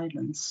of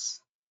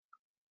violence.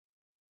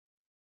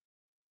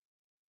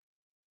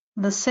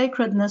 The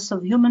sacredness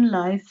of human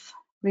life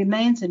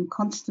remains in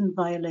constant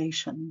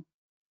violation.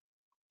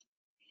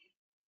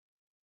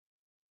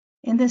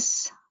 In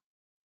this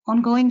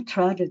ongoing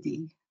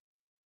tragedy,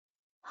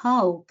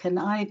 how can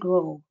I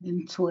grow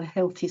into a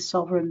healthy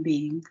sovereign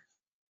being?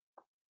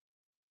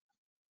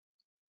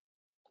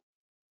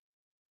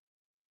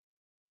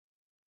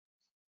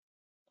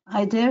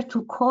 I dare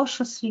to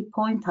cautiously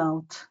point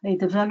out a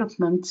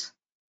development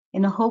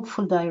in a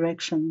hopeful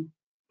direction.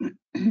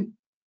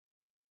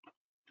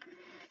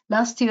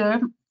 Last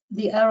year,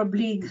 the Arab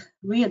League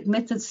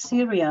readmitted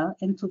Syria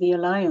into the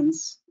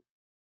alliance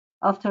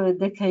after a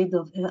decade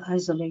of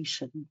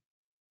isolation.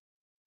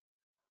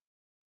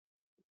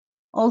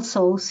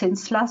 Also,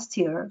 since last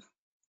year,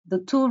 the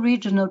two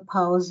regional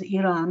powers,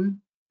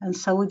 Iran and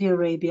Saudi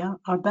Arabia,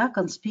 are back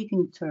on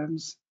speaking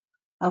terms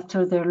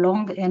after their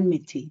long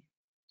enmity.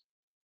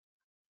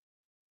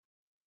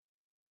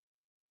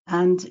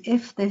 And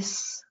if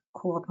this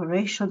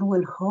cooperation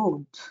will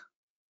hold,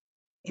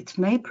 it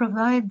may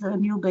provide a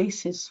new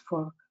basis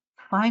for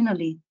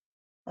finally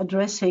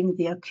addressing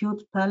the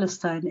acute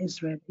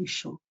Palestine-Israel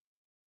issue.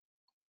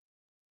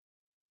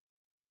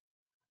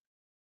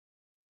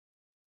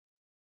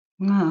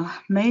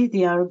 May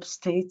the Arab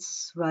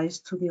states rise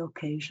to the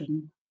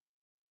occasion.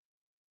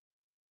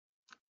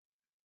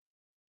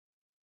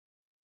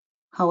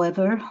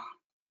 However,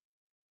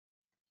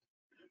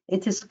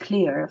 it is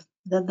clear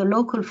that the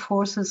local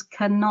forces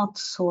cannot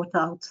sort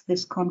out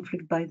this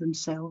conflict by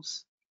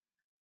themselves,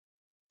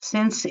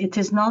 since it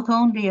is not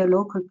only a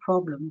local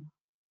problem.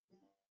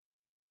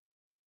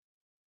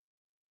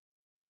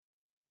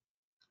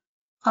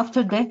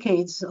 After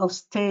decades of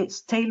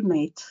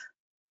stalemate,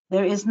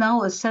 there is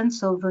now a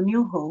sense of a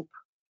new hope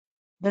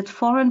that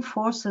foreign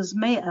forces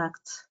may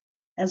act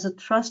as a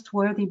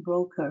trustworthy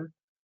broker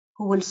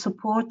who will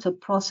support a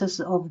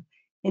process of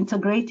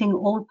integrating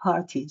all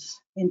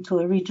parties into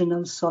a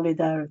regional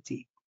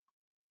solidarity.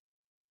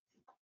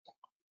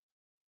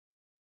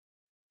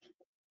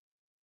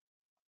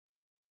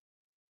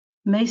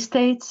 May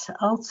states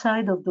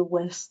outside of the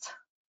West,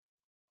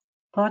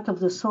 part of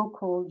the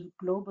so-called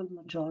global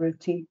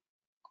majority,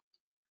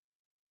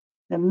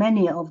 and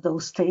many of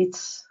those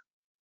states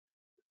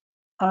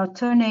are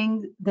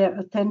turning their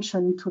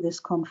attention to this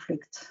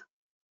conflict,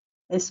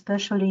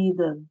 especially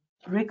the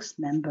BRICS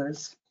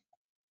members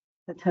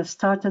that have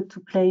started to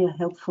play a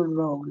helpful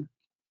role.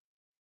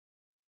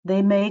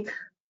 They make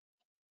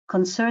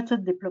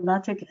concerted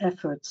diplomatic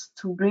efforts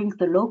to bring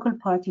the local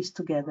parties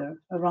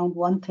together around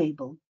one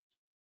table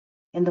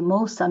in the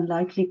most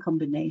unlikely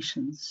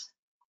combinations.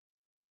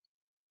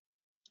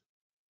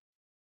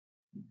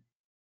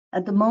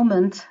 At the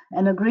moment,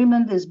 an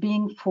agreement is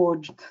being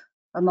forged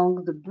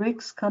among the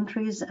BRICS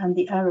countries and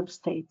the Arab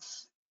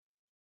states.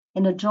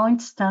 In a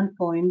joint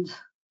standpoint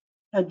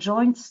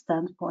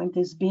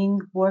is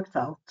being worked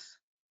out.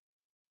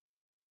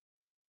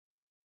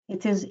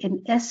 It is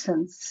in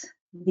essence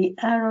the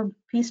Arab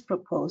peace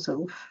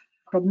proposal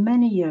from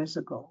many years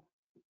ago.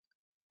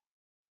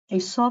 A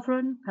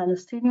sovereign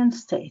Palestinian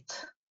state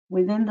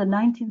within the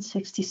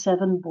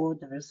 1967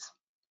 borders,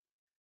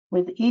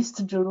 with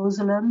East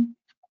Jerusalem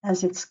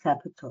as its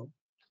capital.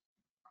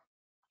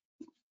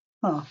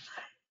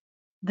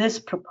 This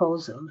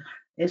proposal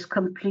is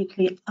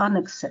completely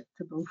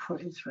unacceptable for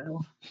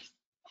Israel.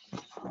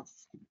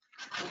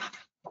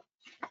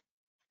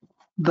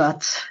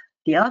 But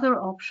the other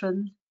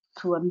option,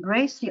 to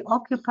embrace the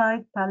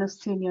occupied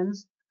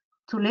Palestinians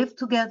to live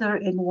together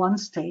in one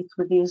state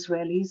with the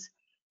Israelis,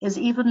 is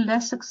even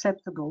less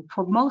acceptable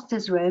for most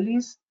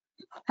Israelis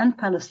and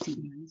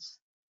Palestinians.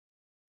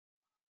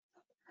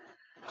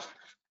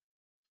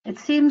 It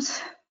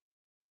seems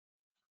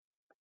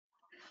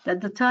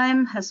that the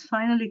time has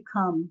finally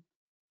come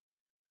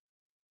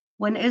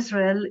when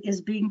Israel is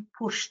being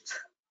pushed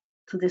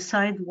to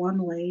decide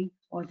one way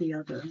or the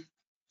other.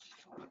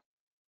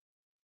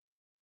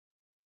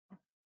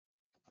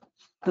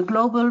 The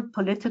global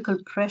political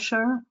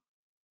pressure,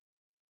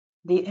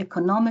 the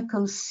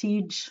economical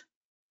siege,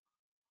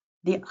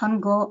 the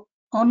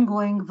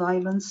ongoing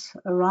violence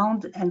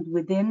around and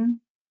within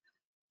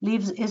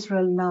leaves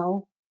Israel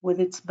now with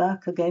its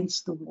back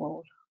against the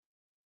wall.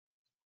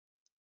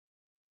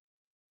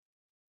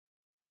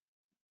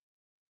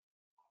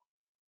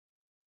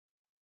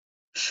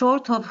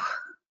 Short of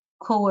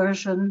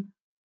coercion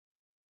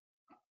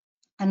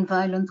and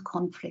violent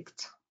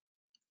conflict,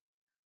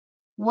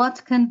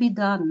 what can be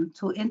done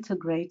to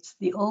integrate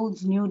the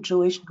old new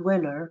Jewish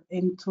dweller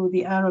into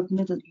the Arab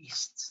Middle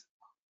East?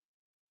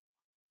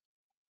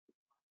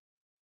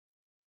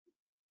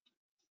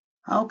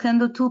 How can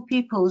the two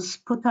peoples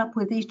put up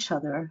with each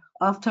other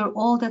after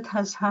all that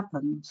has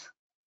happened?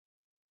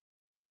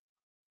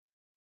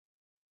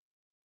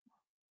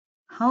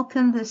 How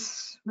can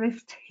this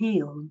rift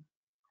heal?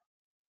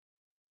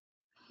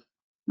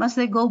 Must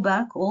they go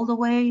back all the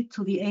way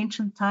to the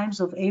ancient times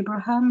of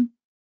Abraham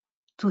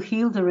to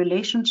heal the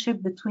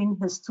relationship between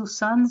his two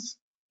sons,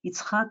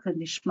 Yitzhak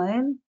and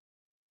Ishmael?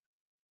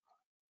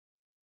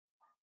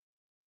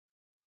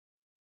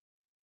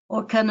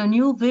 Or can a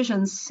new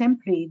vision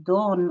simply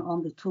dawn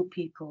on the two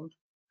people,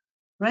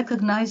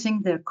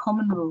 recognizing their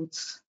common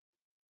roots,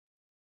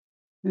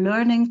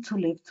 learning to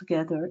live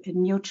together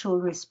in mutual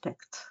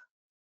respect,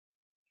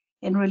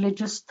 in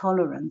religious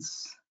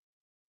tolerance,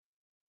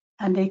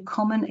 and a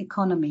common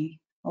economy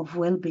of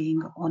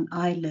well-being on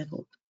eye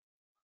level?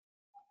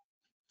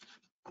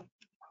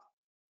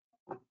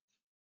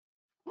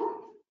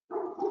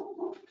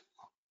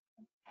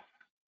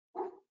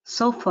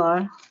 So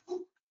far,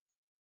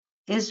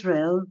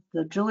 Israel,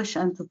 the Jewish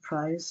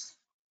enterprise,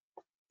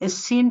 is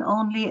seen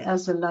only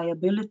as a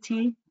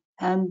liability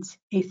and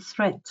a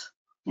threat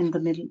in the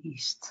Middle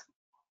East.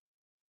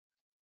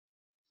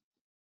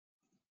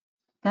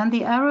 Can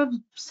the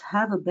Arabs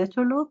have a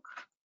better look?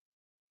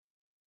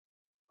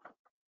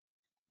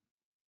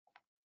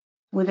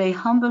 With a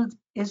humbled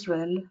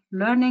Israel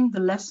learning the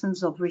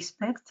lessons of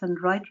respect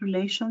and right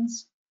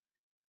relations,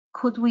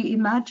 could we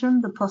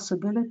imagine the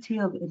possibility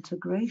of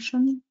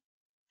integration?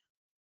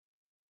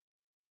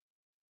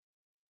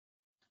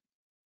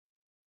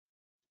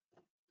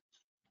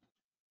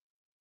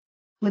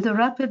 With a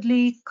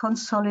rapidly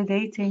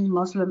consolidating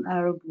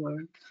Muslim-Arab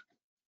world,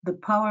 the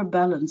power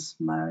balance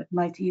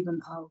might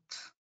even out.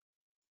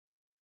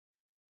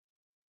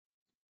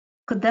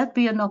 Could that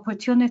be an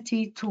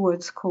opportunity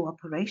towards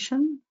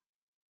cooperation?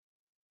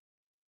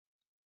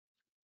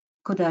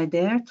 Could I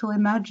dare to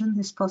imagine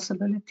this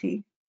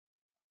possibility?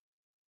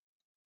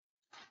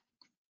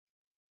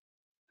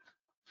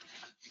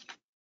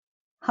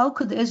 How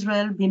could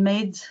Israel be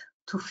made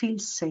to feel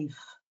safe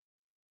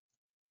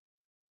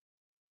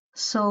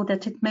so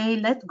that it may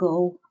let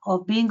go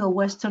of being a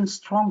Western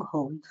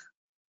stronghold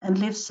and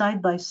lives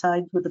side by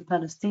side with the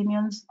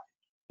Palestinians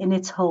in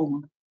its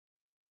home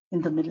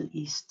in the Middle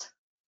East.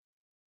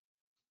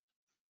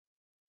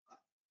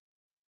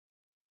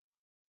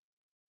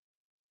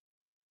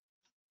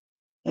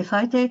 If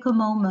I take a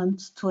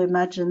moment to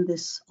imagine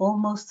this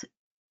almost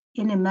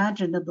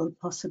unimaginable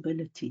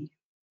possibility,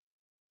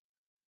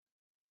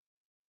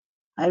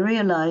 I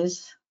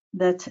realize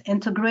that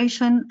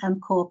integration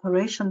and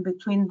cooperation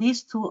between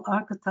these two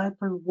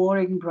archetypal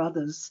warring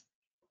brothers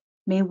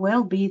may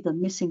well be the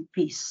missing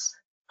piece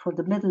for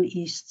the Middle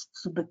East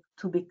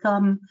to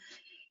become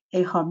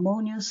a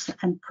harmonious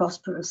and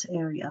prosperous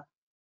area.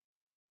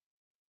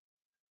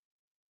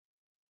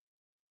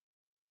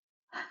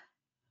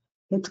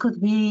 It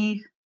could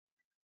be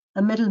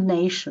a middle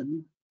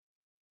nation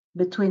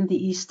between the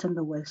East and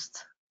the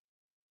West,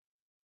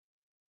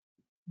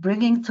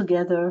 bringing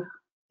together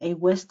a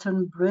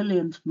Western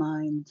brilliant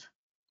mind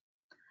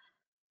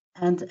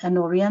and an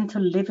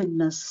Oriental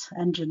livingness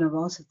and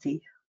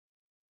generosity,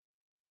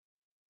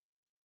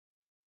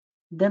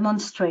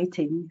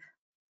 demonstrating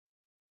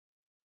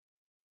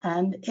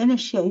and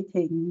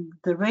initiating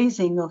the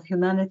raising of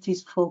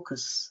humanity's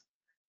focus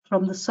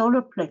from the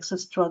solar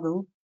plexus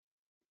struggle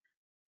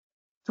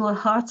to a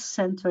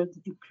heart-centered,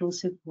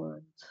 inclusive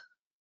world.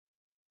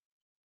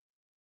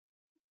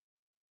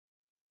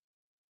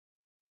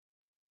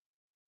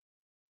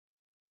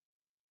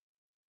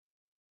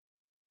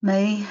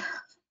 May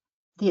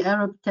the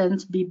Arab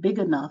tent be big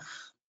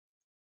enough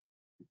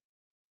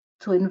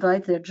to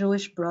invite their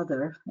Jewish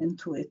brother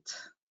into it.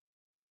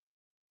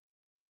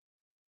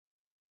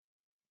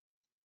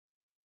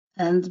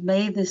 And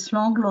may this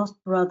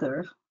long-lost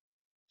brother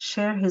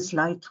share his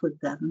light with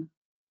them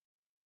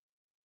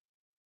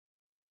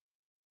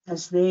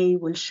as they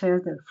will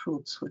share their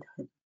fruits with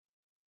him.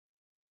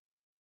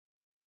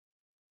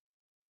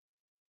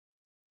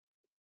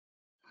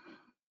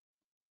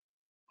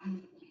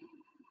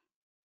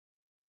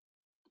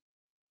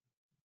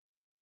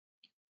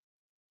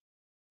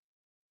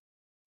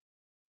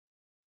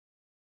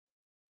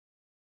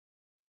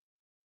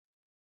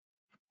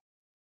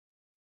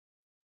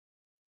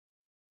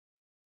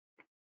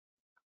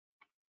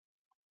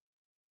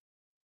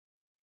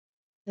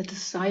 Let the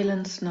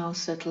silence now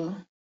settle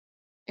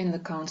in the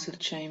council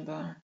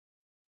chamber.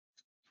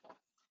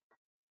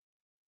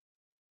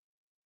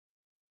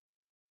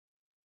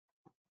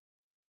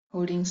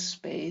 Holding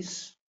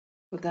space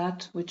for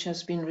that which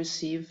has been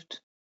received,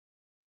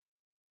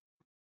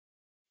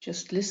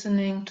 just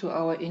listening to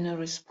our inner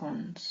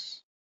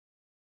response.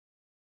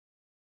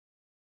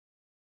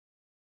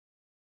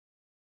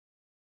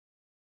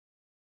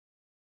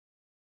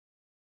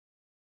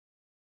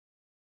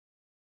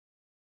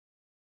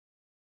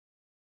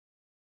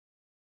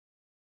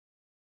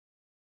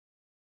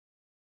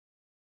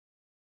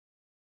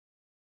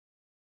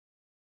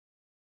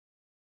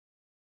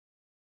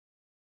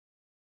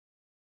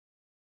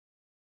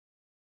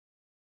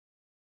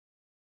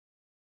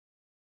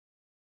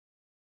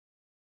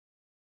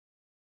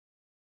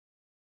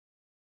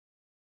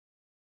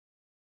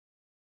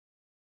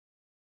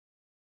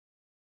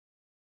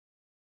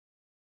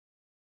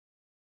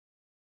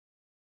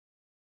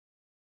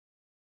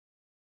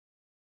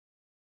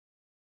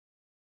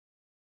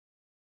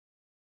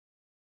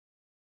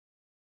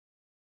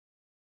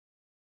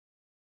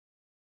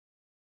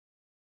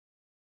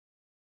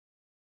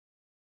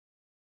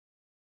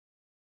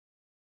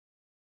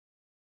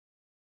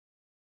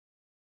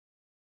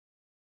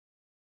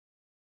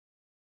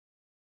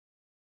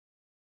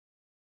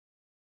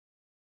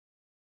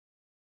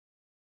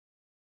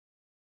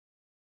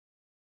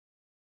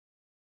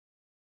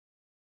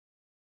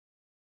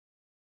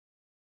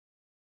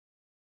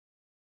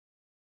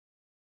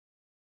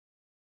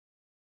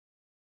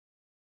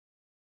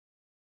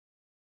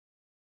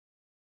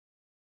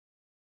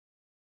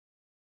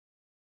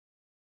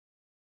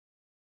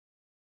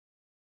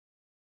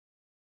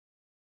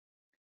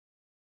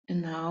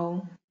 And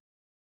now,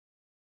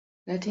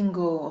 letting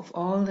go of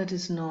all that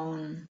is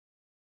known,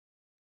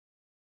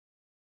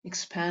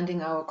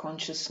 expanding our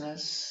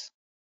consciousness,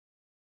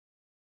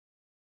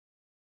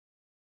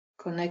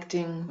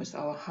 connecting with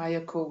our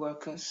higher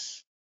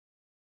co-workers,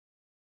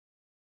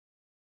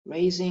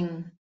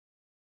 raising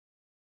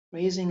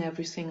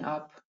everything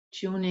up,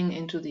 tuning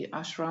into the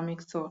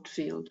ashramic thought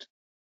field,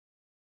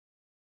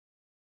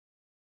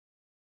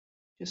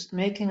 just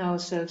making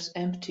ourselves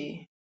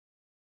empty,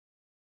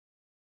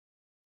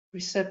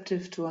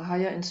 receptive to a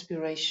higher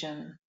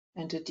inspiration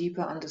and a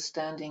deeper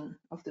understanding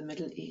of the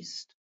Middle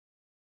East.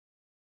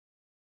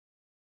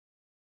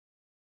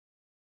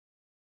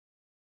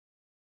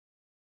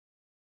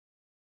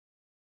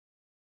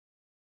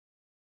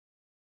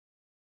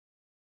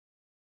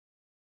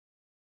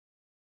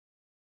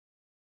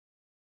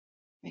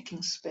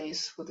 Making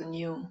space for the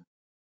new.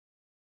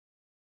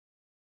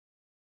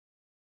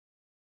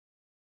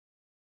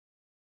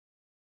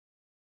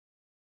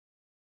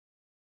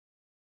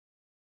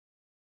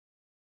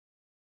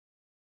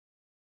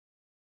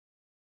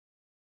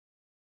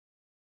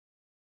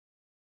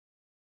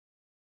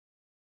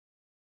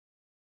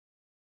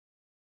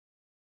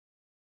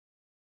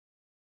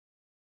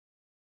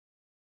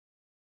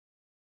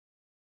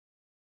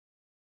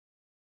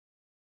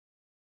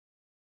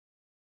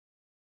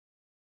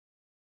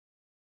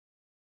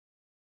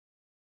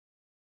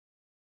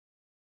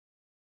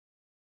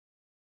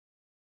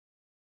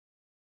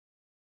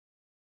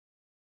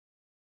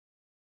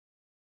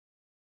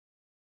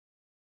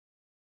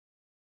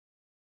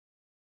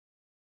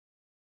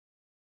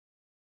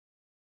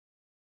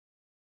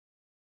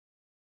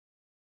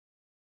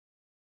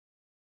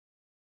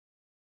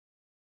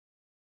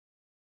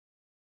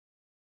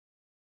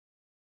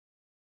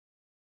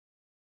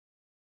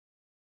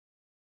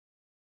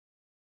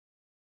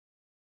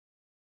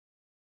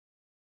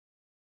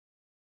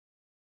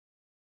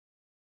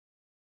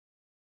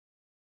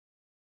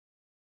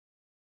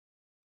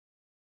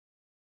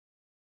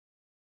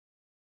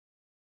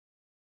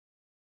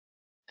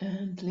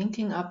 And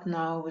linking up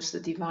now with the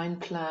divine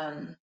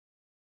plan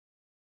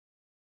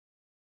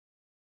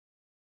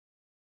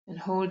and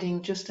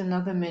holding just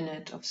another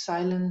minute of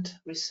silent,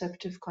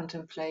 receptive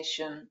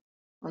contemplation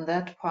on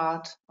that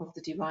part of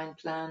the divine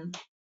plan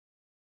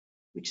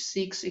which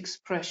seeks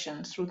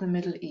expression through the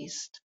Middle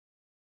East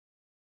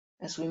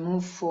as we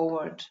move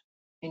forward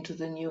into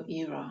the new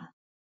era.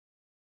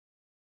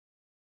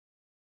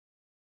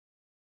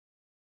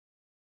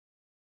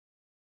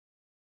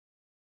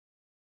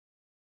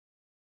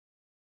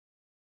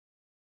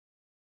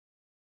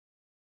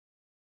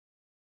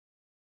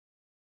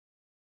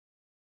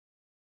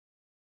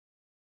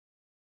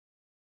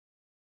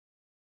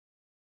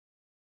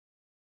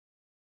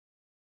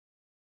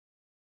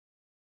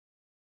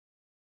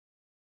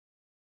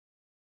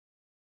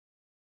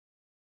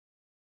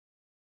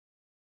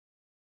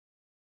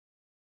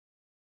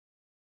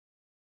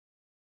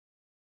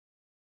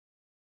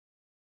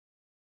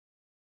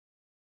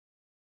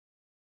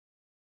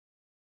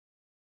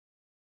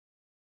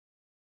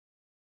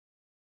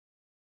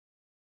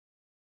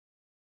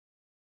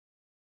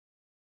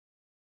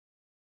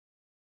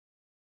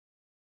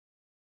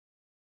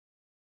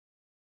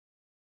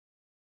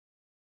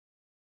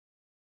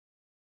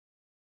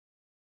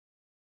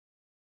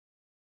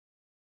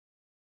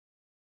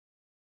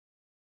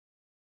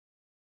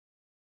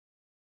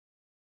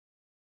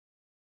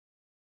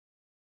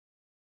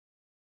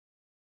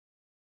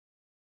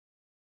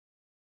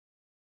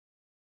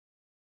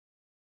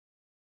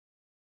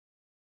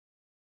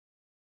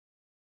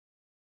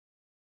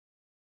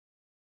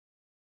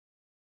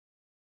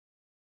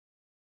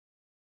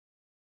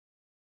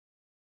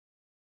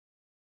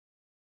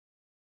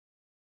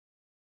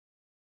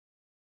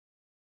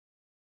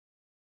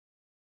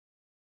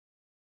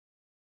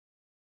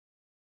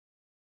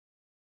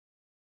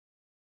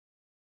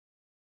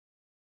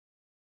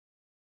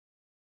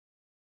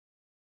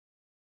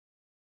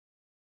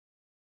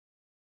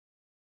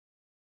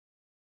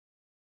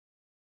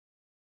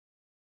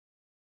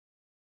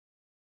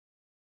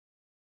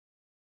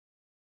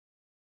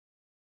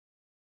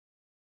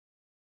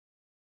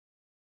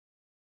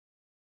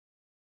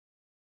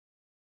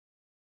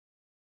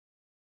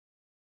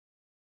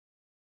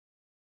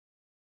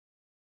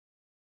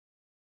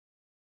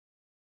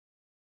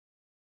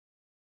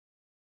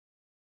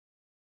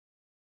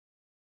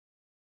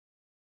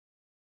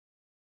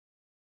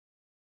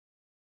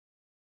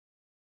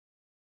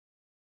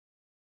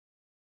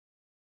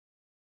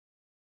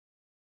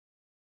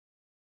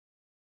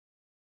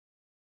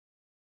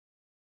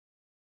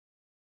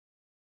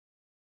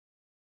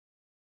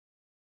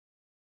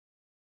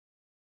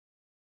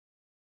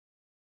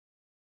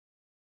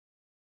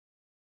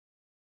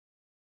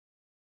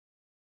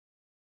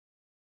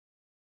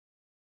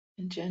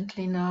 And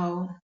gently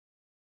now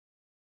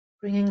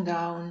bringing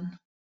down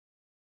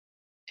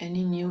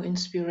any new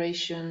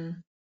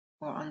inspiration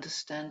or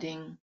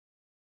understanding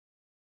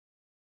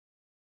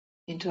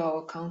into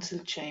our council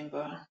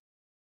chamber.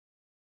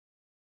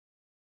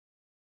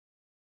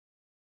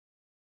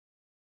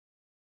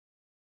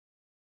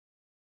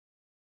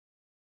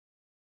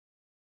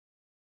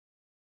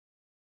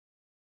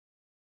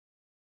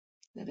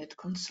 Let it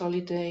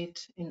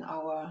consolidate in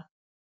our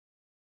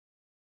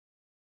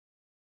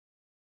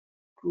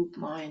group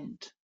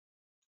mind.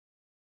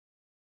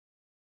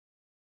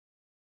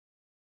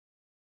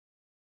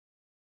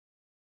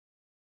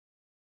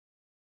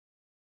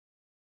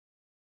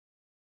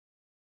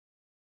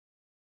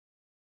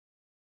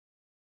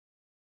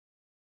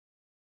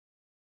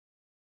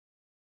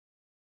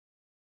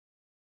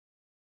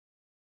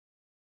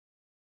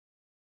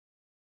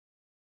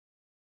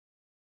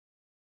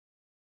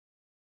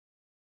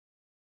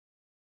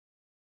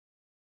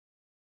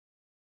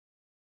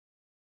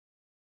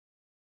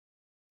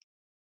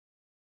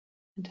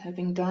 And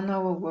having done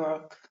our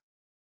work,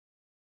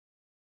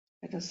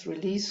 let us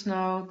release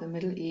now the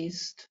Middle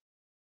East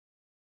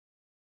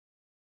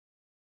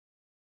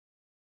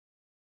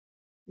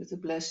with a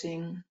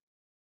blessing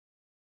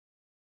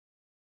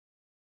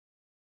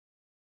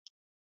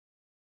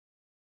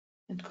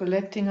and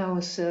collecting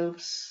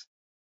ourselves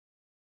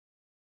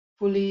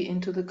fully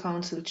into the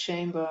council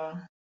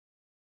chamber,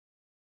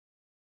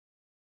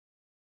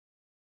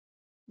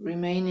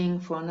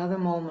 remaining for another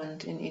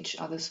moment in each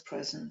other's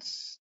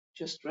presence,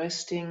 just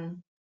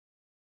resting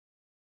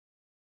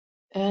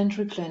and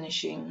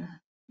replenishing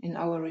in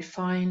our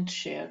refined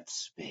shared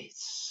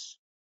space.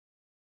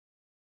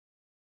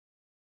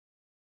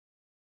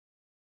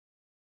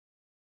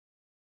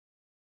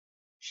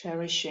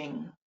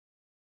 Cherishing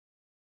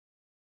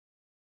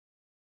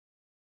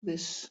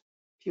this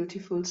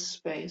beautiful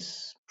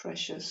space,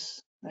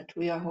 precious, that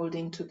we are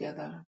holding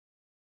together.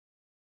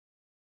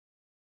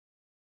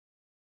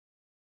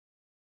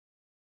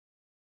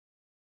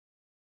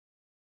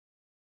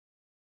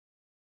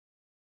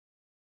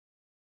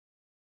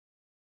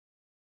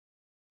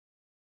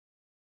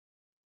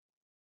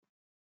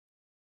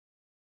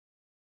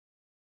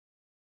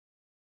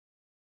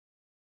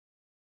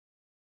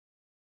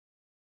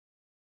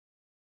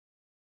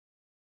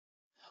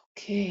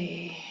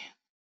 Okay,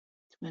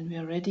 when we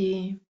are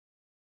ready,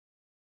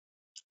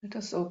 Let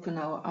us open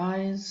our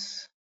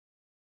eyes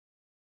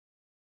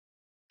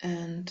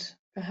and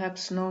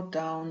perhaps note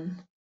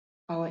down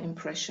our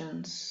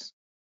impressions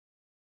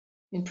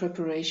in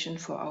preparation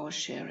for our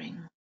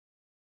sharing.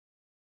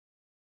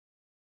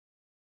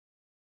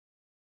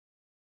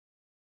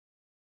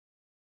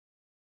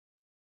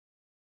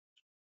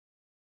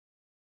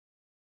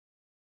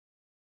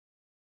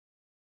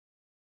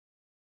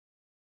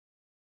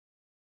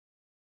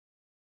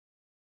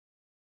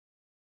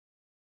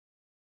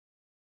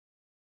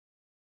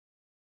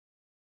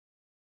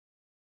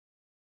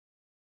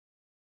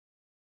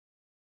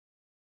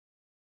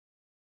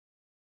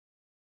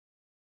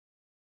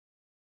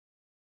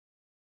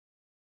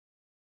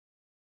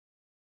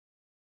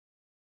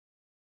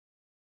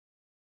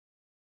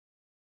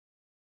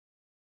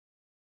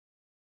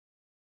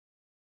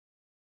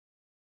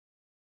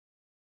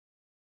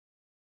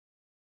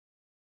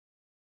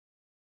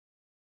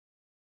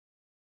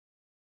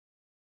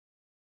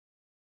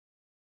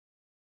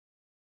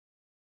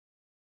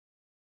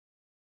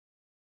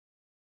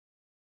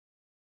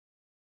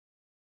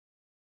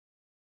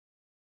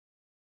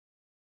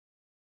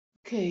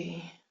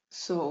 Okay,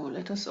 so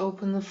let us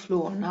open the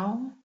floor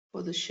now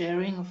for the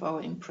sharing of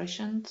our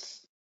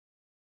impressions,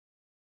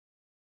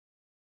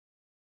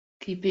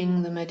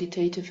 keeping the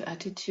meditative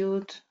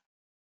attitude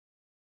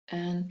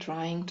and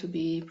trying to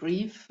be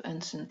brief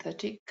and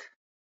synthetic.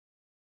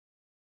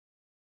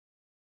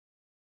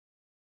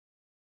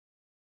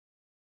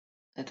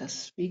 Let us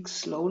speak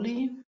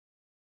slowly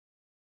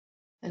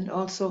and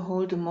also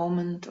hold a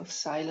moment of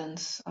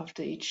silence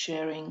after each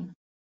sharing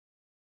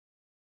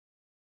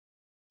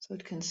so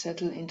it can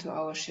settle into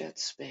our shared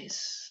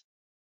space.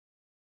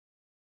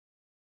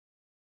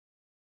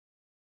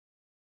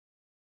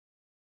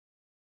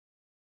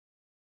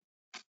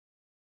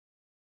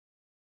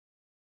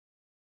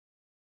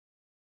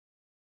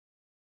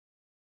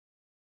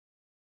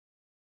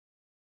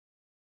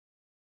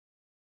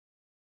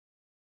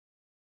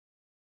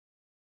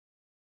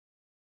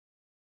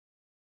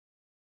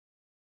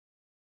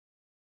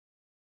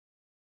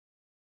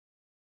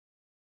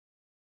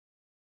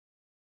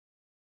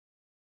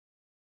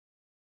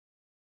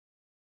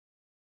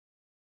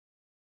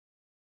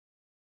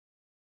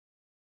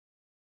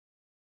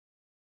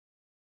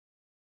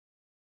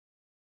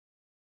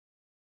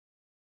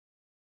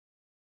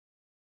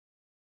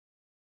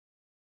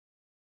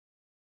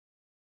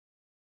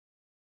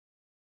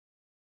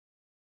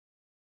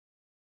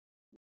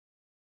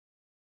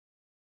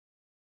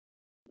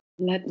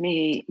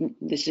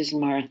 This is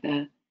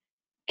Martha,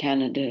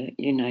 Canada,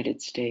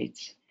 United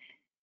States.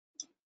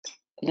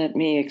 Let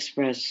me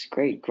express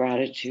great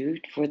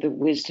gratitude for the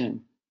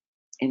wisdom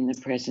in the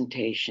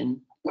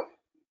presentation.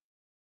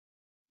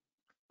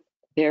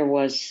 There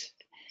was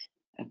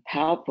a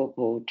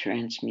palpable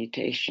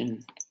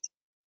transmutation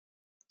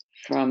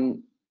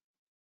from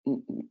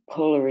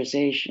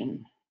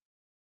polarization.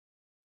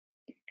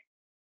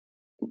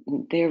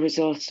 There was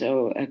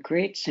also a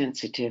great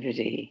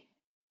sensitivity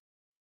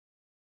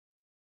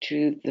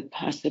to the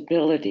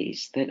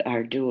possibilities that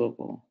are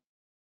doable.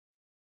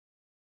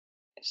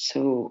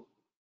 So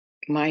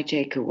my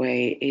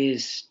takeaway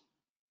is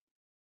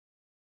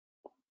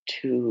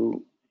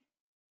to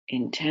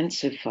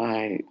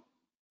intensify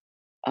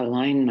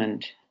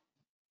alignment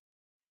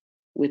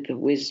with the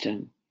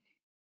wisdom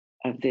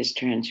of this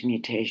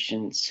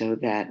transmutation so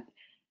that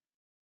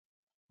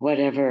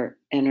whatever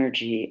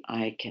energy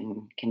I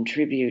can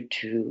contribute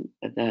to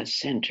the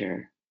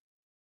center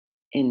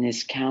in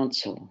this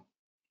council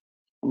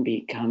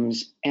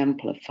becomes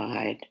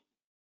amplified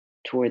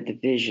toward the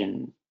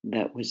vision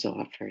that was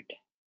offered.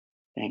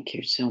 Thank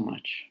you so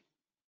much.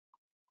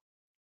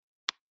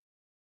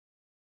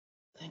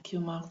 Thank you,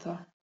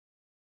 Martha.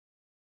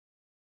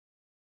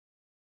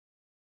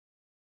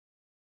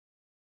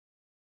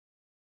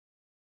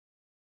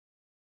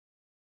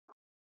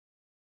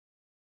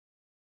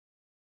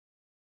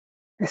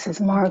 This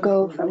is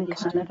Margot from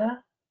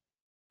Canada.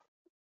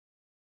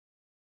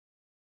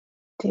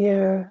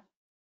 Dear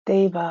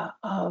Deva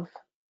of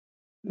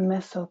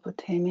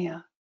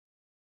Mesopotamia,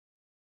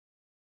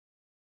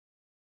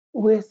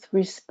 with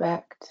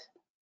respect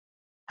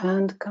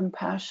and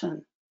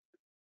compassion,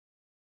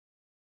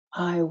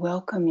 I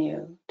welcome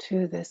you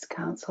to this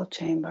council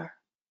chamber.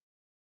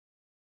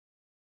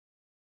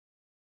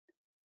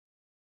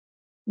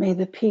 May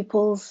the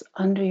peoples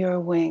under your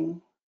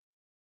wing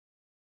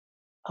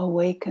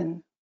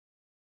awaken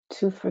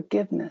to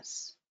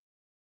forgiveness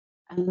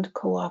and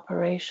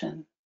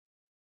cooperation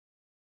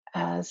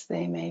as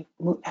they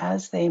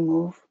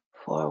move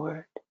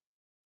forward.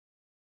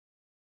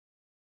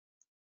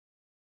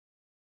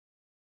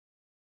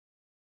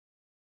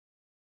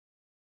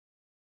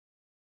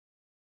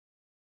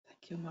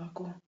 Thank you,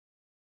 Margot.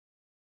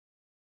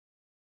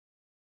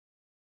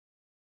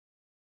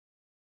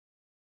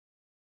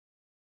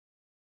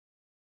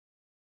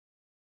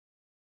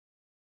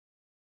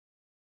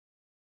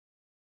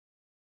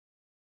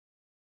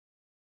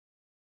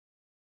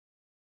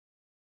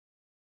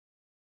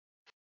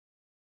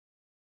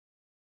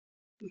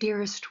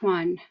 Dearest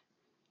one,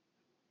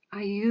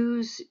 I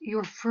use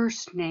your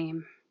first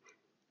name,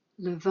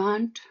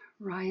 Levant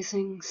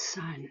Rising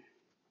Sun.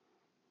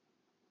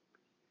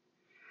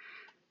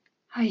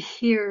 I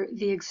hear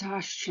the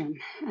exhaustion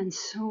and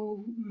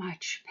so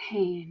much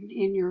pain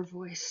in your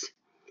voice.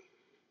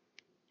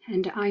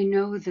 And I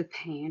know the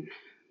pain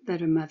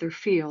that a mother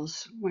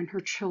feels when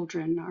her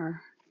children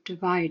are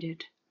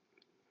divided.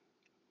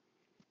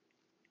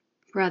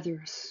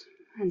 Brothers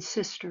and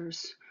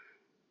sisters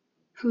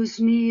whose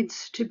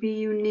needs to be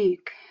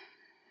unique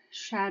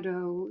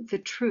shadow the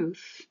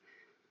truth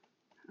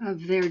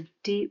of their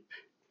deep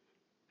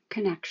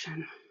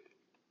connection.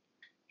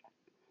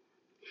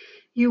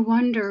 You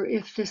wonder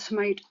if this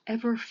might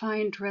ever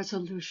find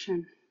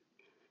resolution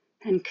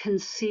and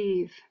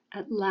conceive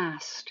at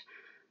last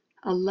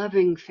a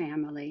loving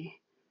family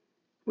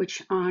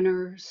which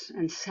honors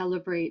and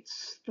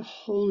celebrates the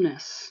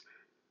wholeness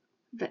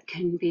that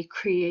can be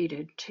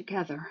created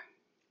together.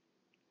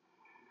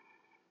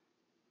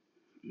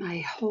 I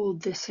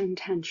hold this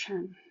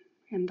intention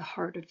in the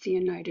heart of the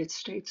United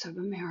States of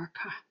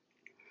America.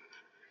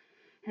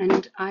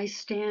 And I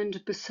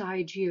stand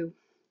beside you,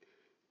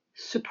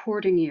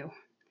 supporting you,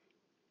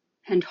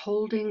 and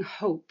holding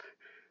hope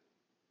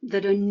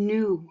that a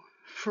new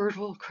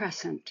fertile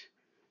crescent,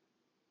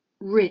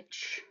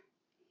 rich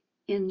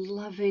in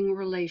loving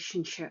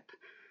relationship,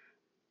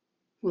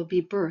 will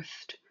be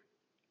birthed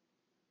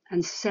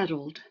and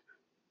settled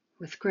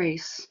with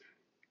grace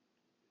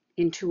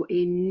into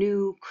a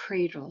new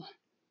cradle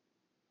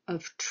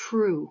of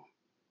true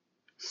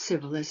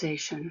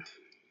civilization.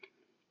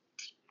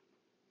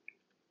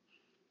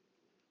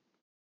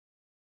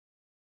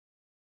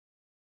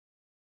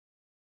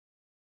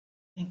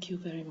 Thank you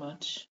very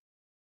much.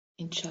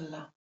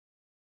 Inshallah.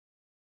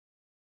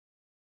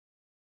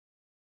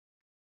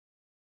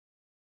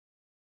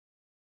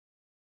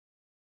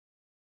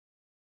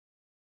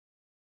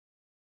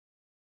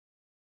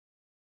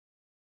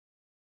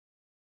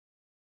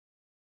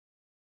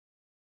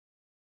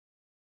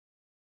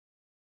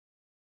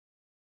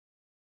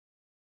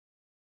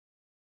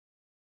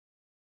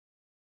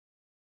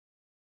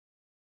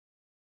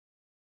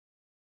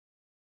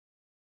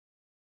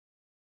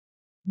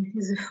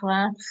 This is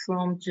Efrat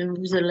from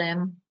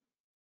Jerusalem.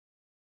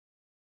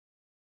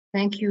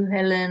 Thank you,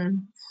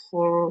 Helen,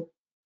 for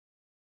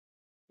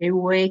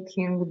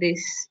awakening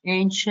these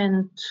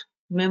ancient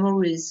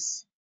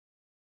memories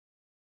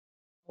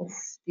of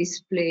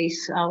this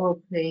place, our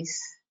place,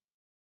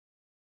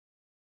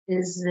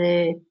 as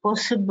a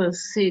possible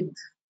seed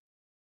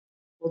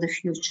for the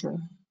future.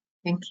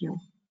 Thank you.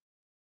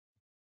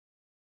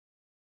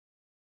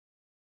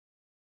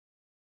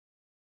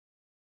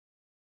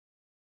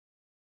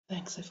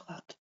 Thanks,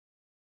 Efrat.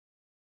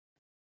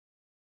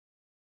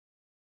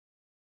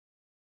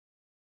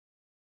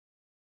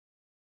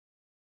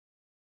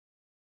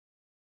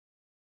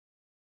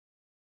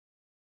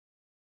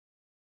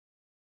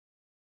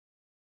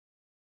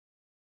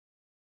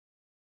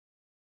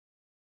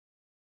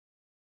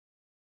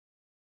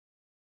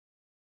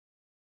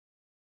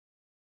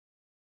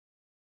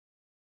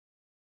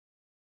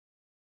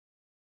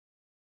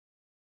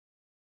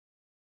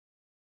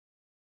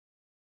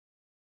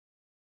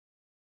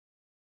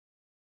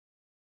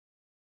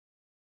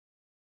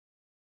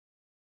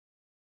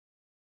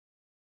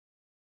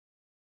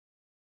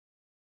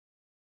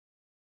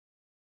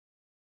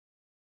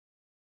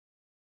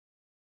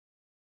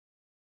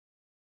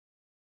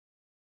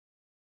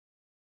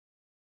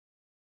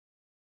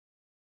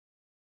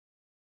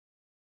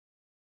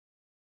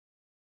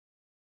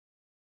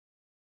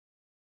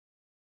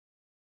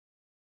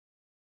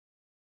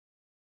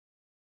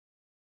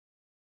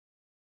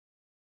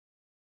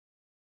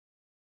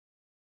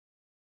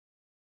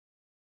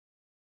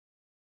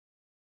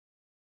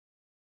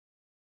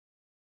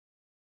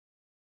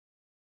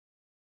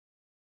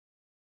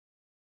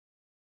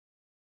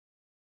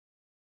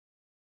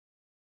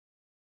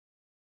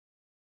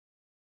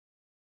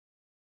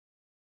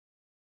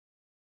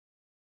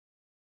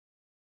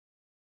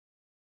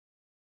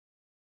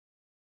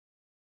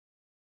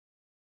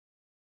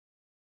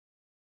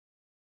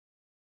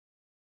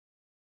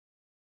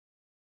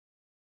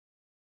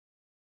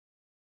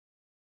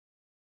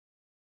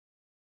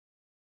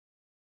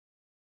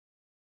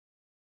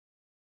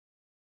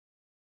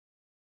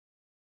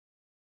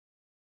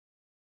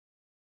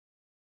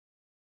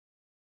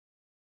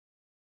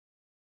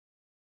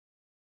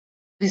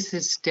 This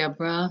is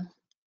Deborah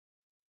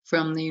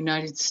from the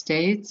United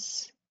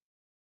States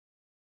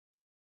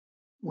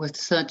with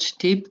such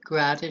deep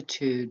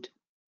gratitude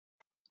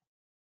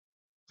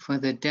for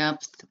the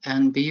depth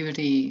and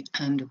beauty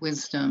and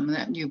wisdom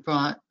that you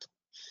brought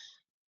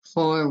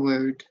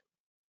forward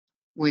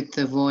with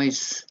the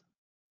voice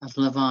of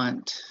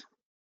Levant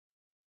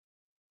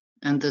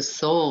and the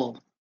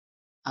soul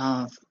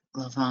of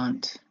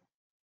Levant.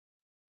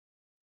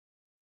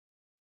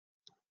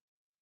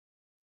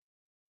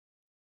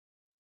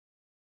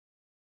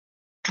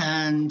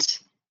 And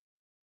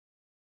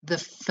the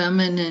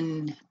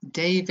feminine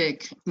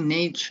Davic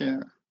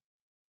nature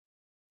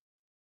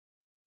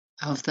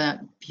of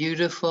that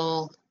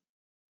beautiful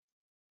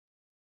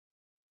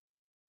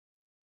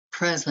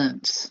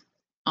presence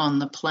on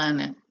the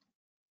planet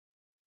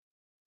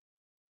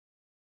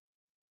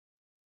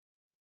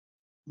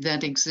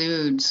that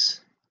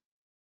exudes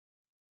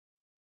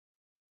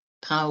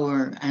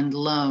power and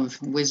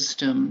love,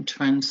 wisdom,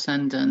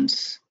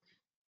 transcendence,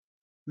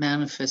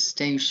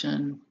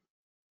 manifestation.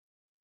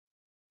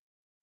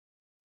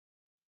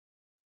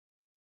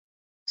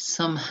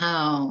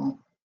 Somehow,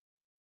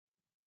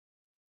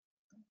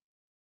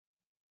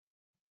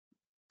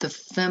 the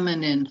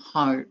feminine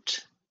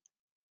heart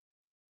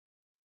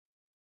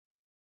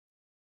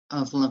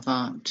of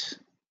Levant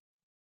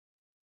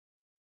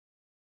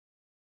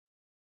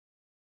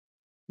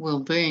will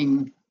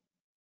bring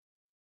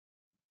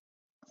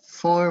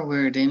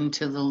forward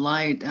into the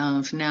light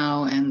of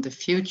now and the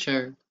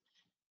future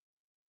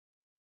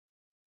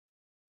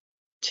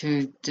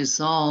to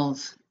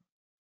dissolve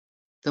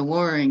the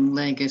warring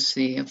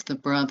legacy of the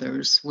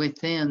brothers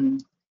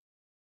within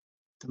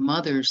the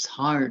mother's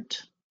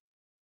heart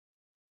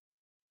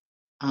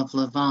of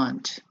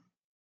Levant,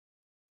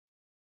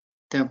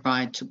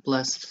 thereby to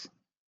bless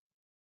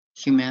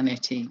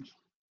humanity.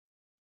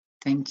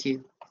 Thank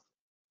you.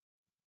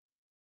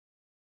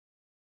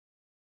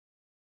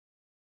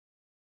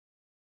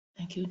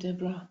 Thank you,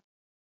 Deborah.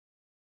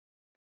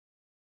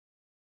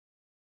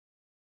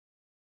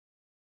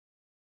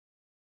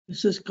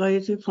 This is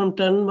Grete from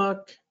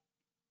Denmark.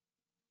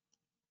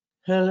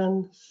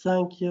 Helen,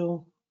 thank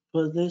you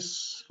for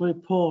this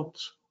report.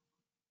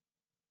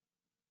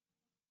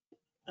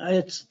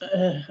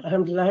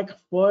 I'm lack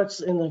of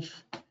words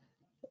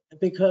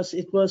because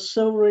it was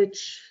so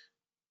rich,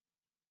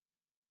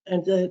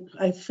 and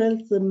I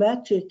felt the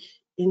magic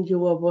in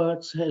your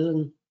words,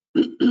 Helen.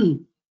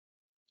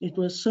 It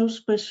was so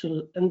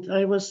special, and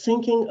I was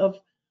thinking of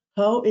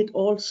how it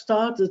all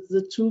started,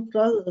 the two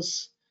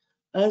brothers,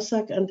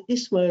 Isaac and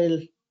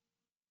Ismail,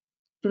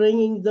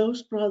 bringing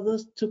those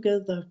brothers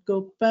together,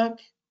 go back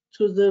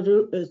to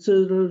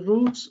the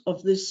roots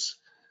of this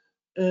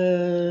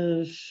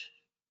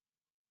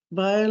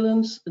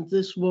violence and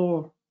this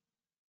war.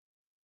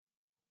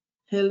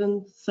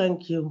 Helen,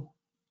 thank you.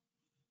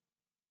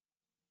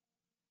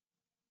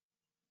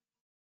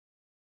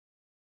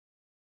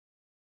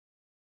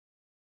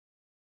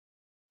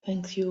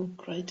 Thank you,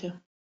 Grete.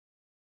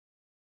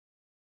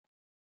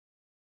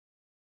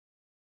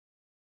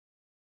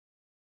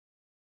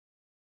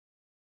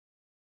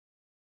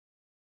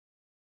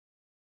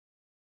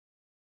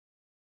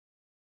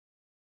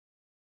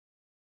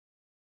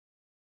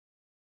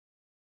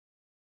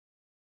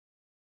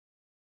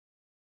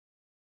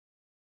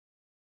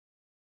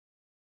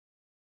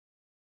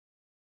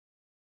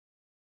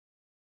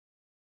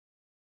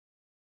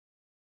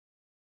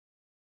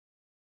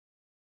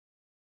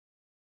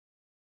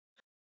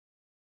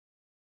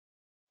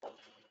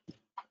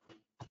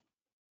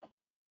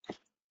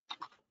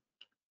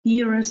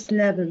 Dearest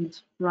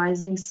Levant,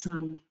 rising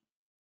sun,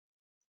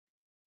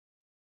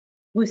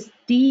 with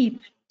deep,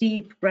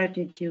 deep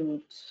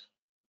gratitude,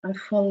 I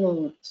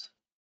followed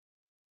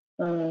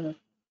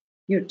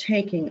you're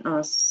taking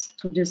us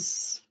to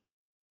this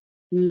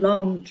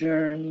long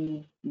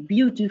journey,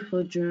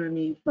 beautiful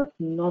journey, but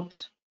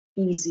not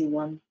easy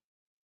one.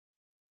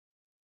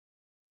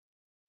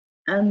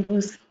 And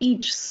with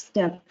each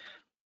step,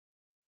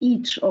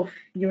 each of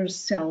your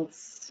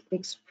cells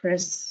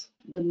express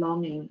the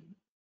longing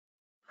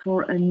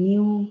for a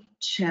new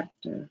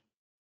chapter,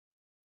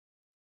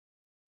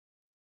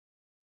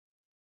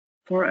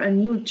 for a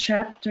new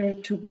chapter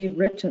to be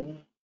written.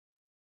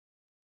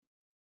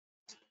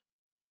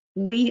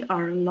 We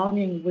are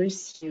longing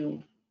with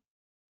you.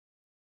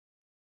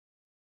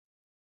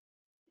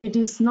 It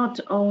is not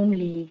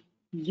only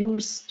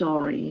your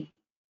story,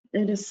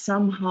 it is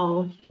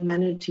somehow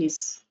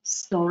humanity's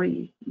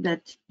story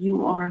that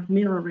you are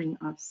mirroring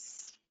us.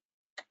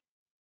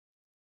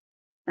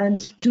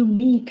 And to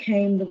me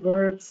came the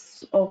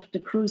words of the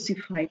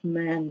crucified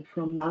man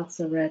from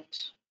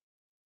Nazareth,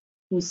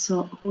 who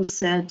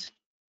said,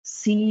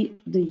 "See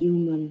the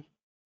human."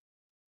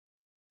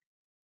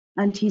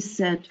 And he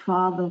said,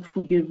 "Father,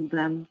 forgive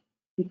them,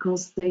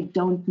 because they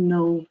don't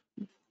know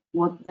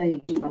what they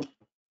do."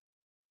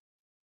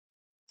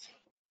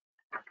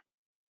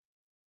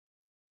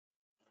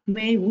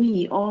 May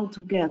we all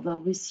together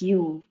with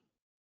you,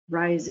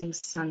 rising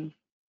sun,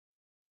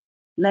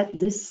 let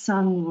this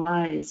sun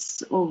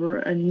rise over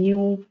a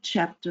new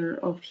chapter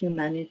of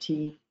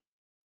humanity,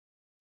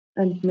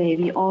 and may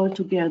we all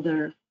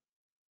together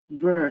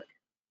work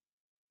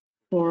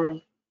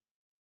for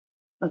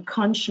a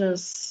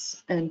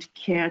conscious and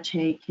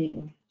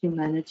caretaking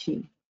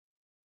humanity.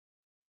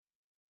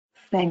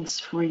 Thanks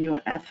for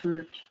your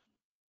effort,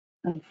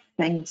 and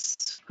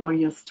thanks for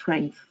your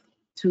strength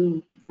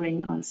to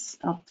bring us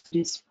up to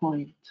this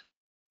point.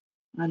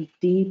 I'm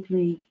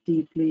deeply,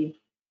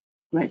 deeply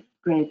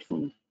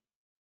grateful.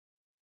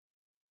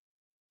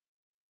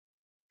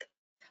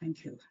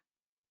 Thank you.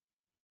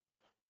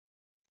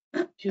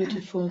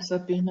 Beautiful,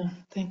 Sabine.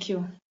 Thank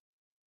you.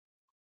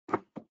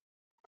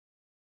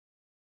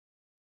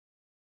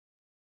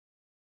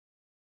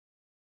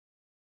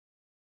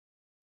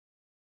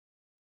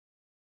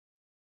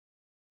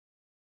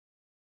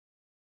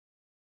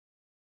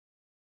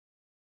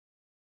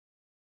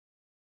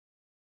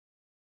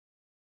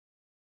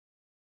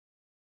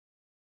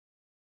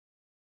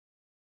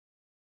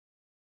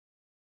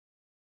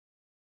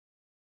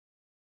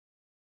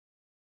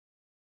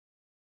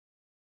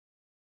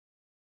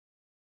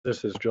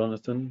 This is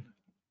Jonathan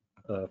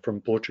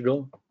from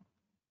Portugal.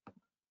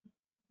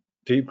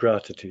 Deep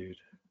gratitude.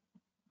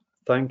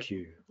 Thank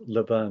you,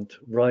 Levant,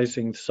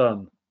 rising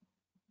sun.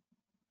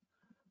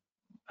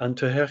 And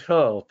to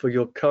Hechal for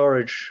your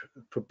courage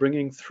for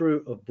bringing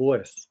through a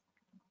voice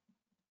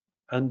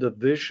and a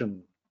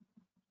vision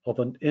of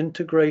an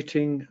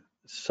integrating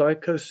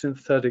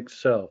psychosynthetic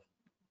self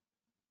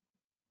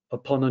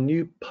upon a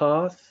new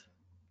path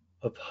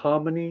of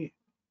harmony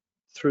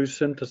through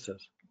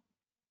synthesis.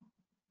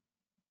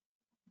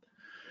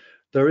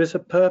 There is a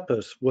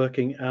purpose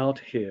working out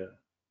here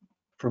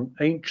from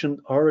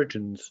ancient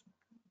origins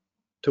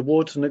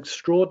towards an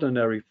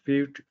extraordinary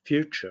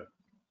future,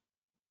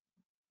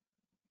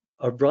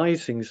 a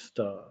rising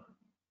star,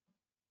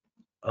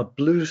 a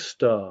blue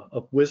star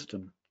of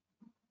wisdom,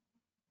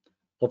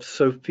 of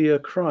Sophia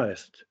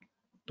Christ,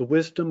 the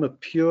wisdom of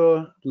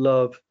pure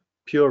love,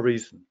 pure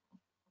reason,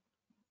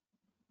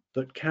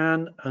 that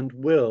can and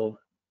will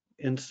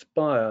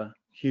inspire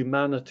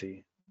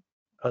humanity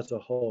as a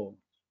whole.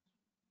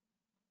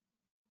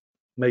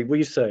 May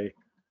we say,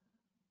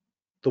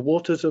 the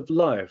waters of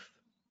life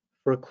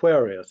for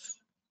Aquarius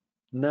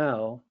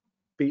now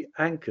be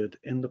anchored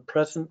in the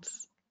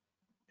presence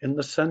in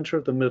the center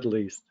of the Middle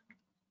East.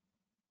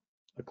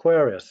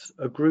 Aquarius,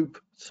 a group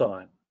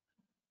sign,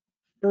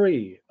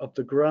 free of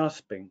the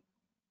grasping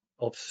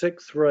of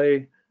sixth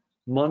ray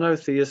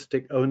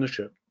monotheistic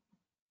ownership,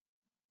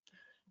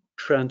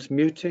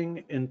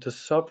 transmuting into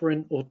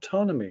sovereign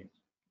autonomy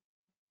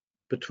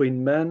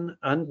between men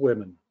and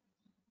women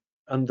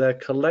and their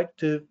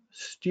collective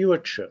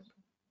stewardship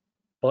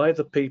by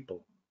the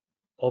people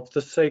of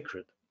the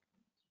sacred.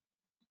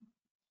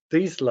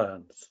 These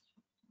lands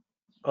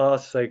are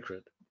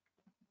sacred.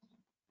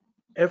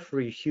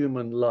 Every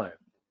human life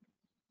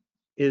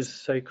is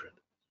sacred.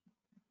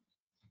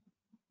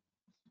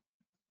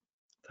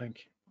 Thank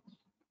you.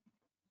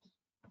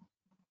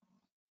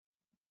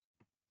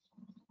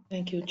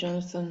 Thank you,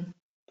 Jonathan,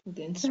 for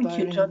the Thank you,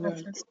 inspiring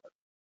Jonathan. words.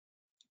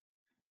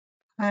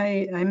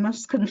 I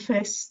must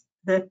confess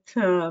that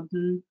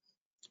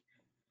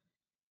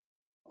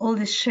all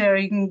this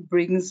sharing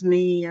brings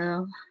me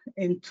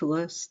into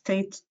a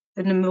state,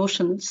 an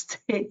emotional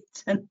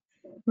state, and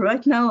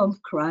right now I'm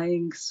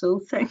crying. So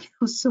thank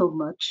you so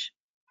much.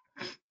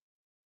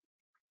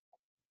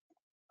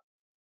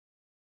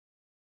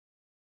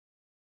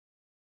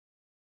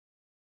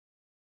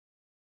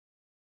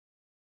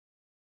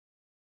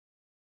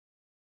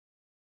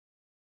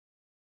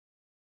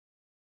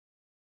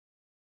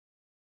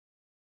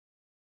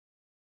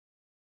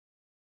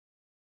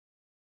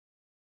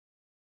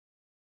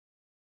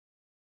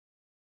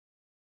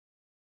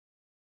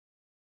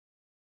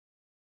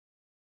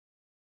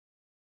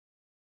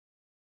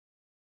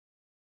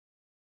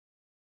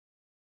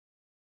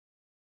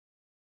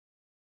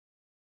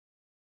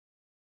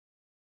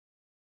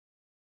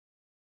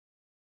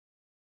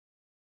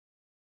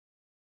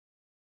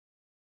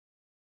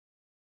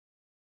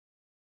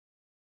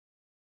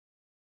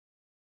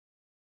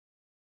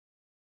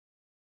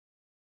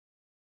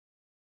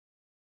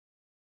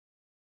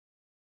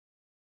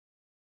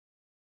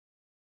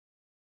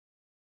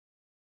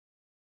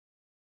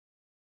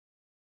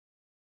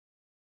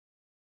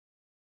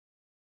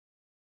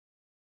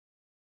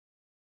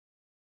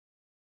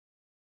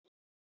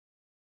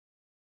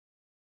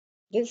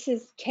 This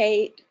is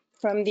Kate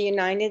from the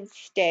United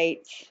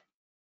States.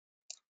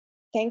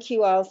 Thank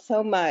you all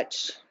so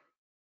much.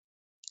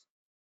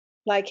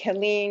 Like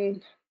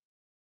Helene,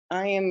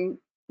 I am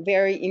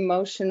very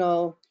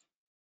emotional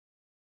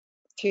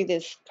through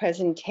this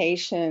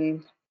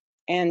presentation,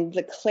 and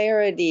the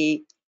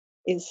clarity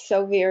is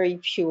so very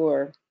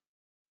pure.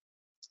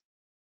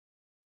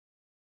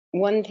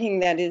 One thing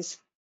that is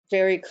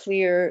very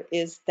clear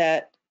is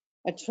that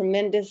a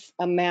tremendous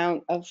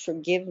amount of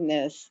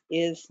forgiveness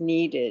is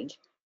needed.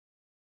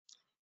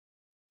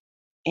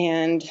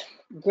 And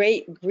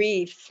great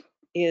grief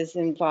is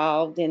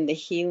involved in the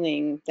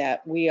healing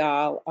that we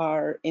all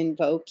are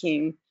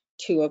invoking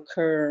to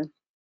occur.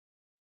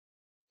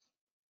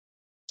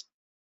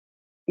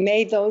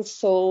 May those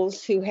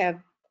souls who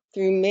have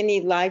through many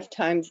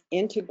lifetimes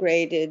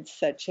integrated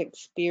such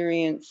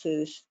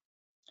experiences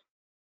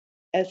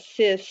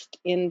assist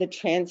in the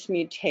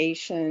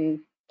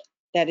transmutation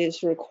that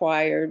is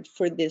required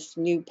for this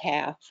new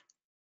path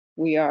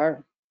we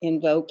are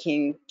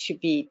invoking to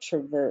be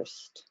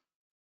traversed.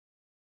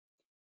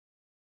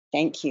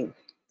 Thank you.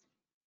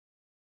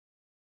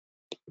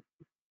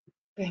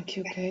 Thank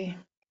you, Kay.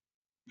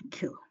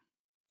 Thank you.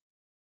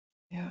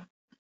 Yeah,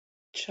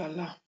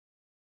 inshallah.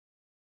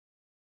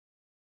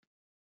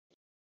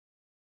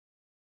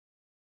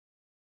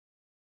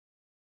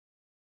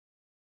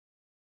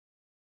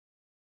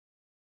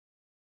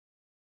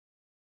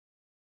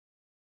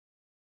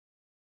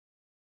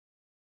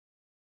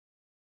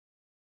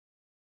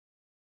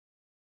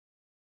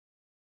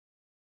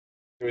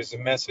 There is a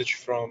message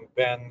from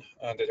Ben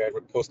that I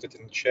reposted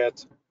in the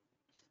chat.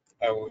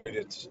 I will read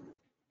it.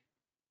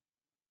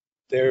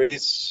 There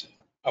is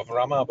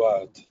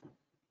Avramabad,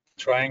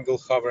 triangle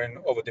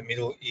hovering over the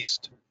Middle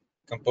East,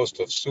 composed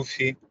of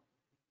Sufi,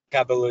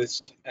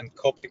 Kabbalist, and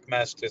Coptic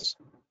masters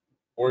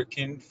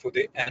working for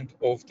the end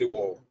of the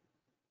war.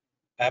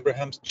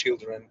 Abraham's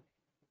children,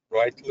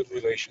 rightly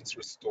relations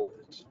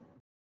restored.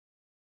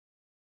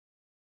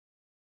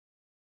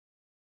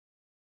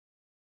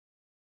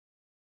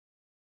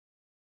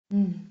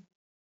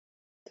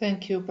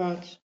 Thank you,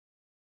 Bart.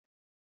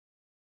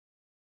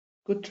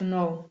 Good to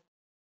know.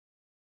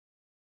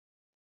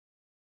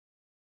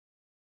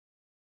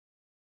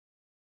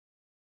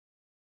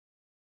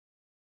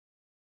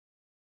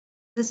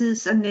 This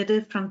is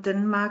Annette from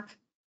Denmark.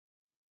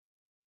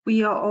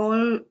 We are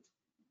all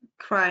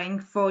crying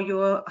for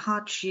your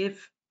hardship,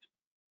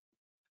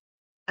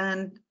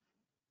 and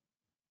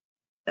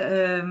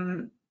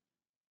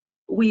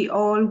we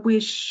all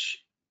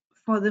wish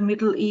for the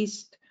Middle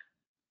East,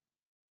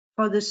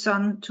 for the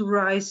sun to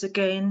rise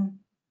again,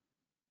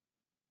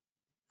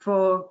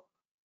 for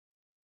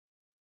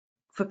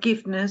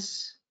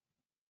forgiveness,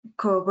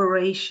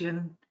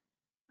 cooperation,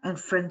 and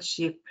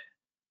friendship.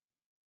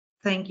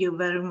 Thank you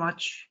very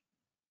much.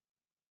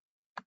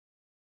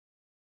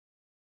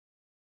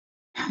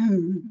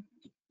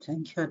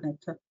 Thank you,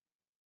 Annette.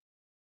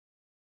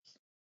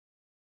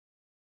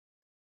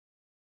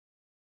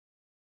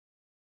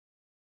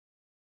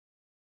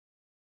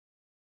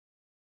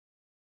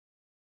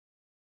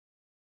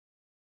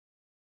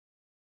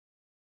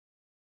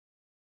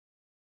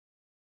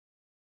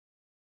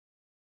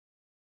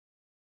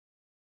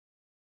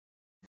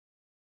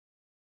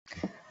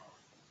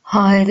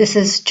 Hi, this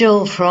is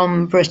Jill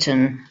from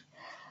Britain.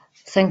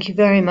 Thank you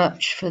very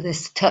much for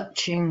this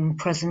touching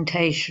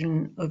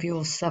presentation of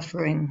your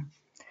suffering.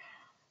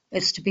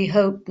 It's to be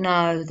hoped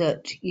now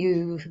that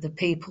you, the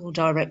people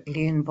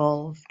directly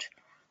involved,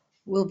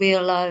 will be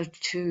allowed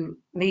to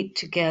meet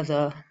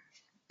together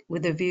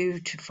with a view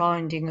to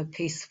finding a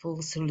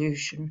peaceful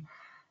solution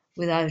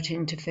without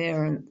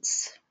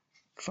interference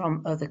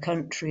from other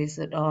countries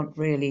that aren't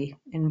really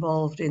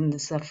involved in the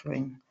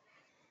suffering.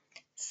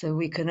 So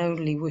we can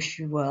only wish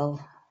you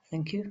well.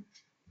 Thank you.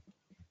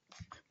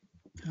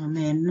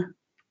 Amen.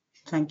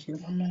 Thank you.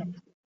 Amen.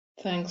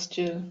 Thanks,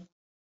 Jill.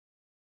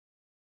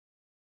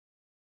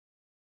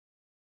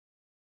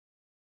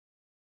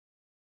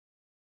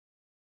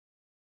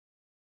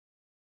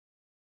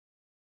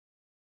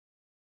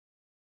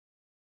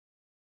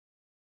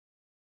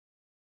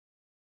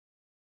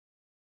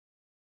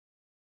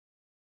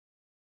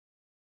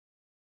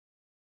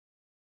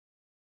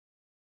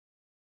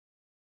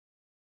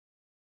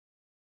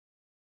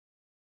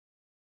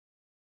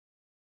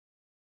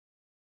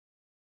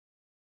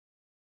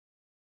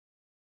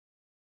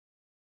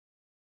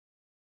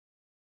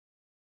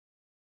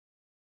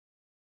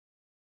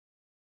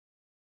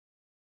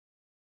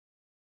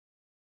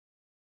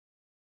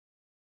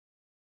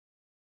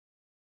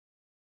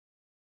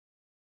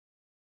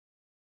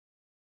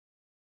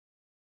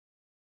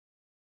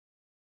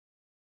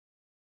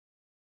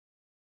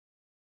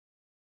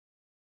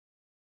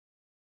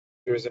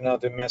 There is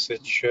another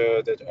message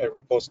that I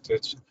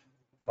posted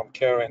from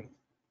Karen.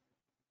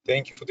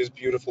 Thank you for this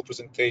beautiful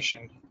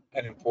presentation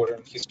and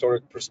important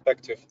historic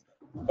perspective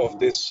of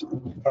this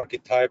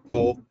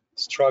archetypal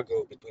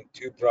struggle between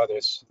two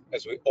brothers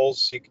as we all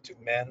seek to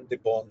mend the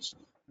bonds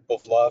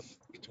of love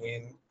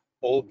between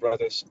all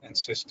brothers and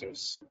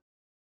sisters.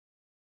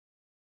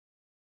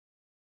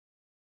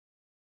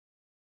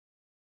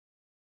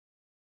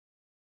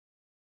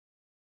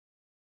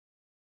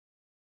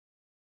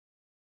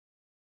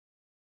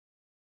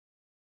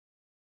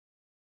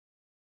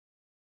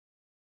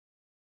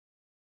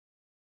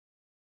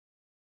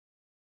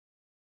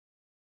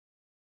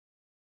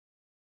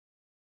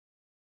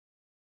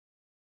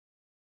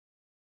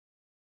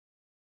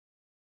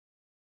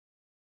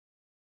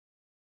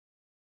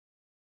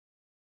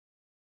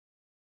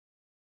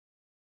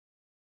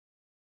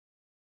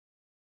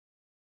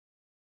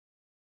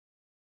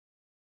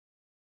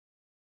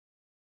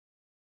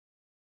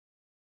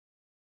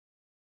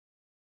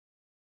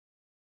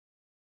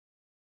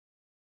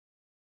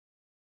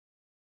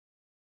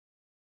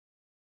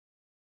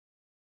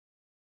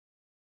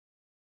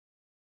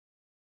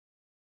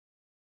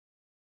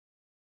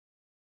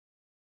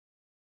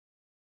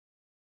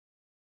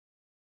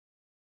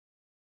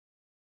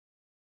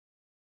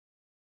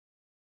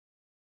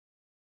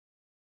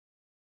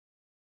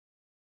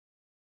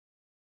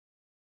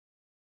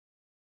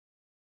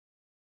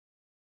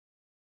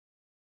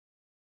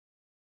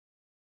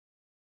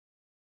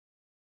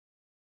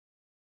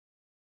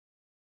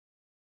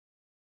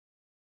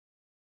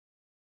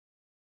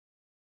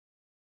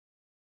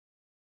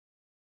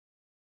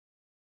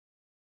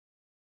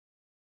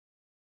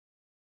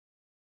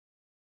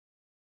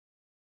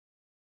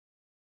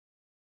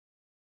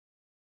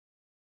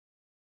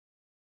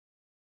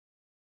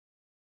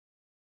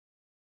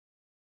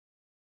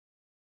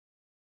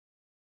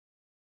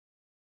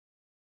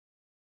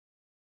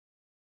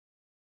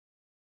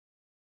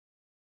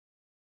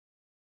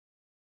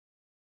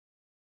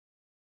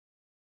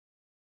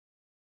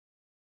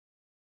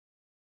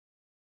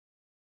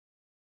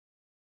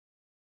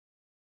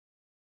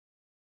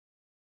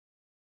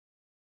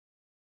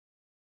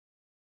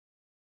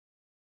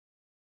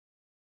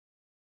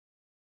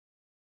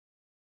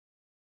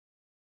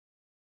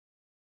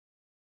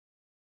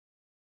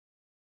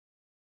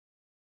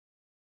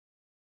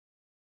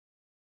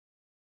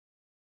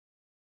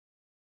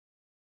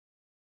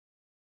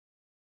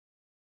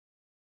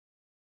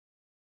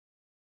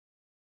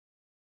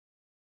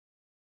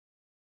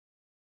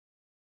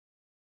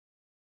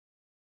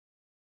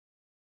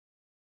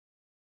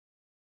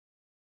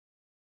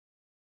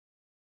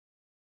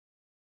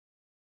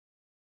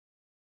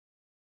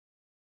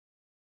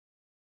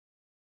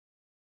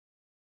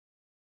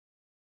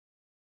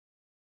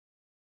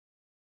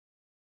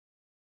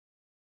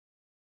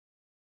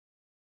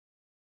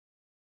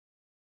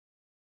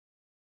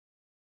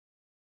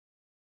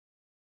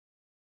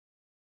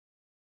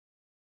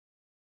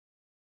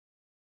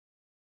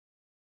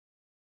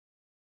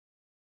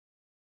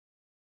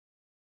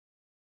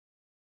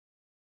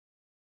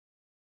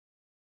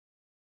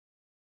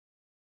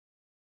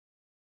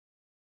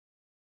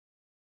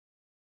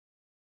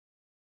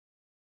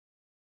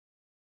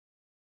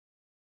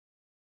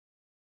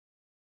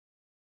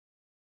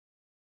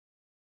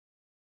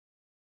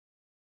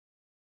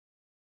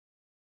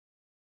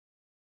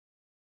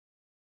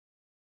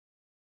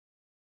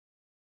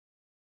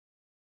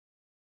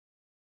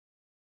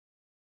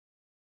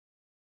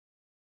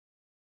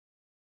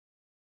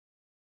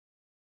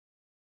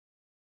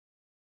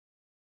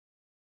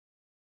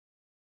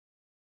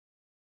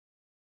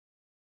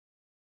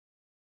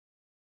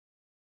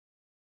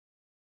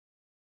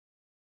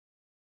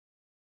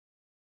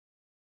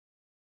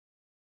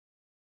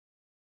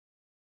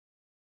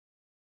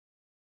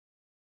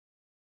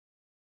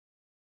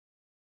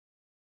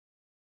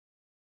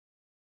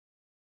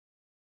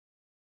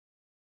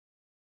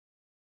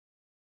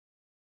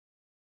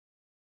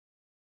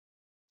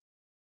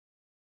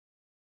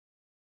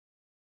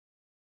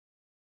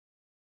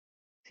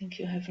 think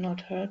you have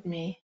not heard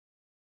me,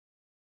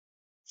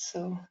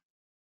 so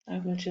I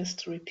will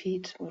just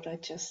repeat what I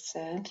just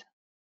said.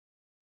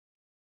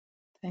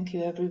 Thank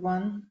you,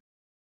 everyone,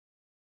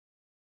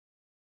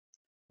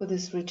 for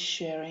this rich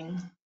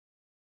sharing.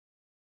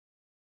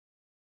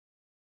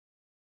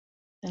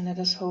 And let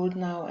us hold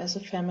now as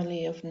a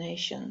family of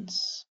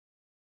nations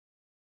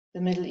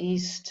the Middle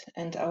East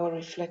and our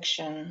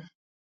reflection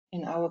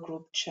in our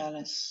group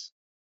chalice.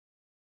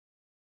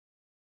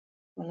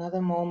 For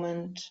another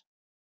moment,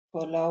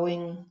 for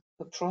allowing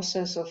the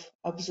process of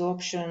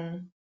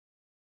absorption,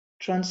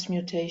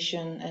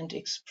 transmutation, and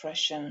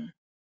expression.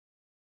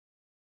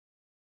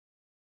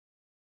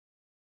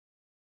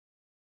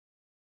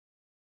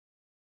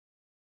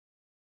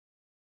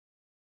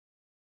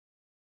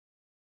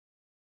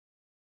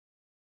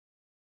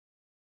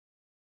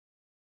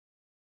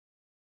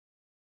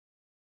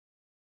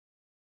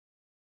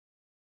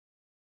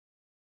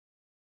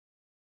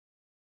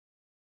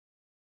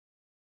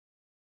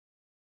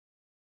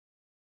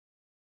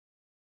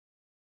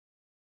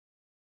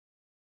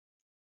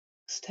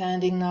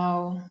 Standing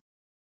now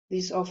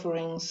these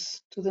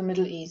offerings to the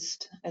Middle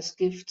East as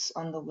gifts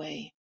on the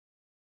way.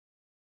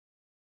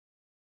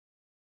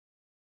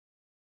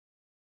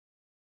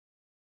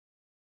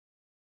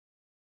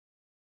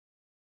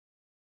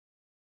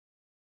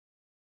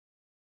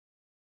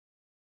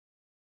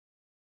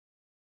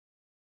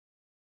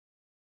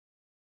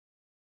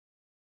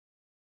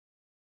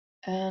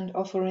 And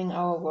offering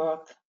our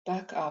work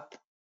back up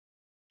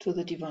to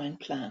the divine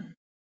plan.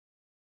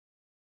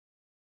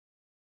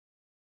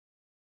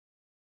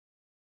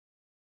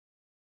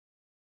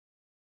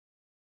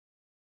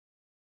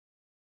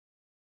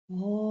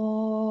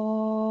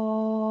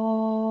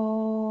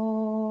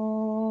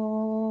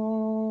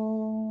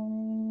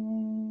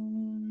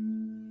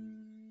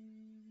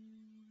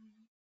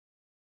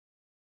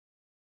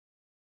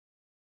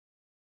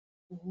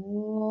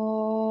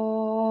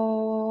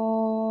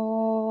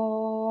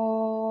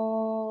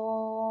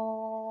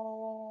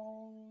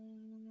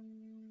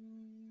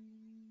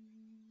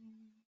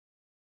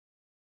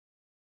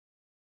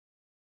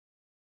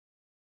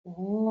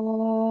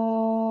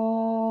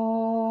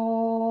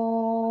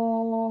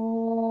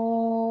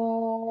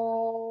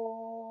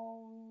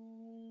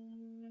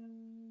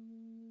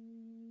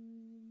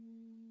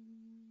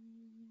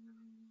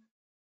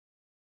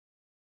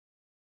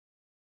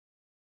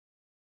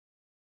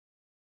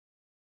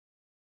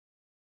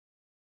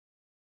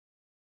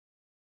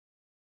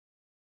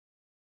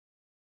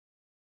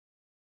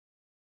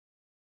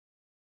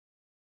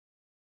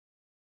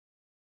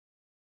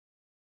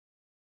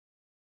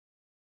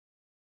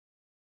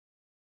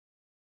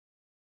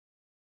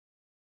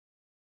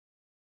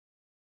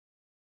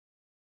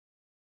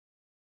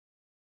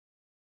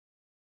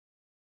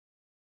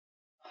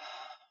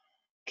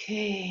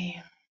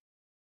 Okay.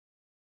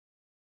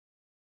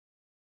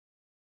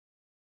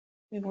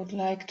 We would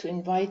like to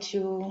invite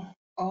you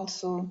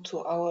also to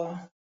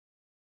our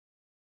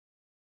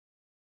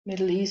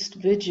Middle East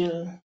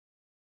Vigil.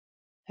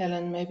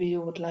 Helen, maybe you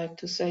would like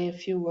to say a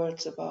few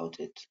words about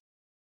it.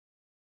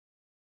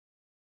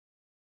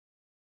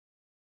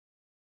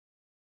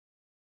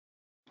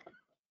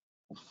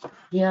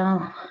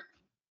 Yeah,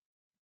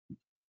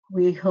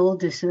 we hold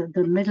this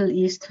the Middle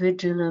East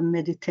Vigil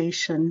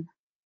meditation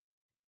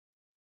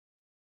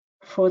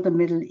for the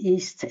Middle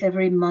East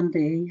every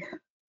Monday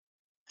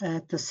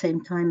at the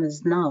same time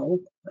as now.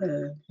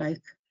 I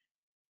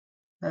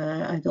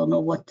don't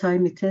know what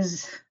time it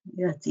is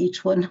at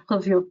each one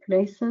of your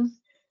places.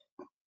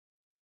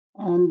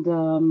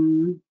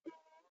 And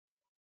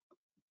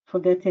for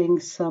getting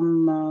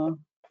some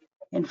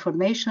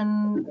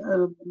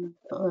information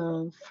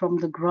from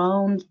the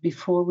ground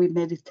before we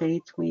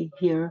meditate, we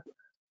hear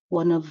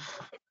one of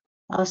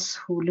us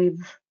who live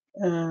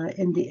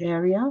in the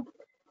area,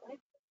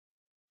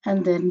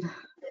 and then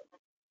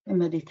a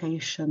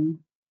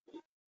meditation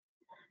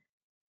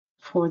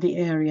for the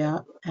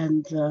area,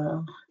 and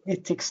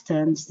it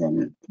extends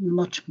then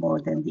much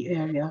more than the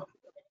area,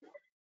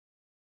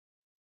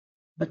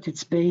 but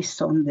it's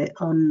based on the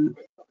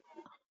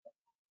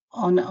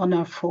on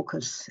our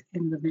focus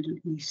in the Middle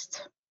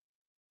East.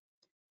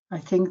 I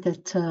think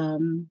that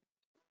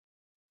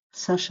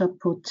Sasha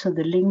put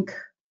the link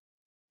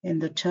in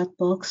the chat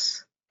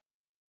box,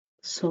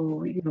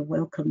 so you're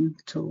welcome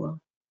to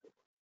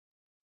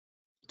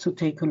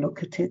take a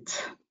look at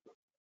it.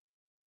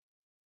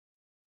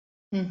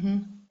 Mm-hmm.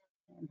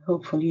 And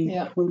hopefully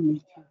we'll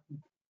meet you.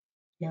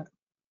 Yeah.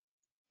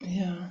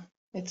 Yeah,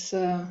 it's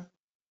a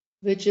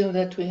vigil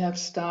that we have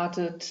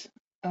started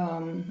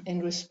in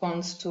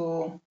response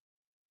to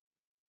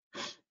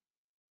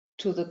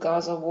the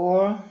Gaza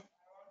war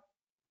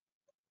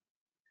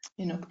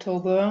in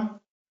October,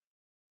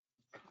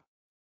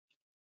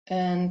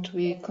 and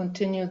we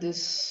continue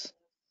this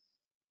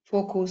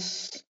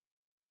focus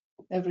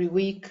every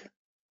week,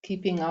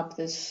 keeping up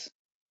this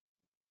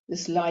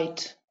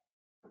light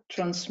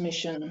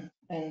transmission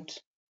and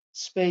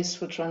space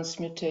for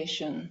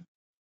transmutation.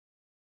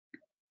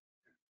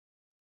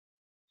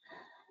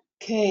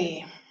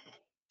 Okay,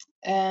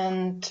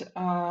 And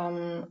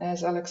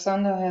as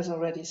Alexander has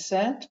already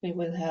said, we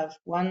will have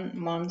 1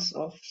 month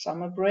of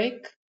summer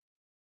break,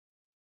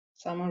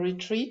 summer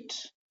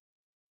retreat.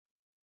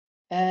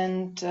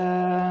 And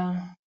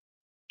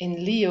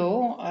in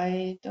Leo,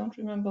 I don't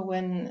remember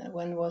when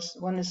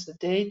is the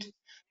date,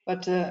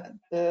 but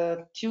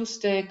the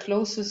Tuesday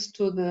closest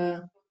to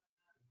the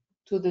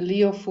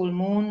Leo full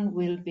moon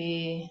will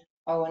be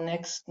our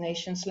next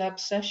Nations Lab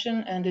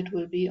session, and it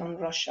will be on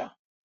Russia.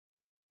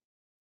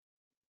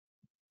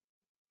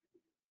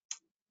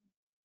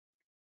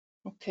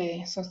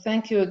 Okay, so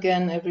thank you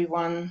again,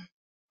 everyone.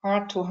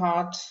 Heart to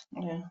heart,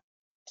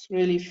 it's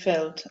really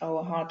felt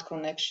our heart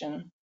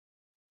connection.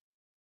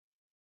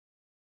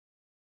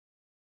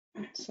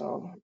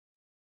 So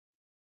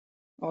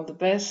all the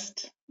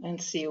best,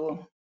 and see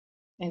you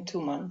in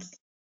 2 months.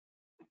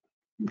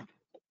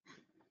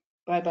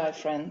 Bye bye,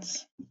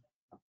 friends.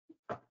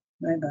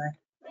 Bye bye.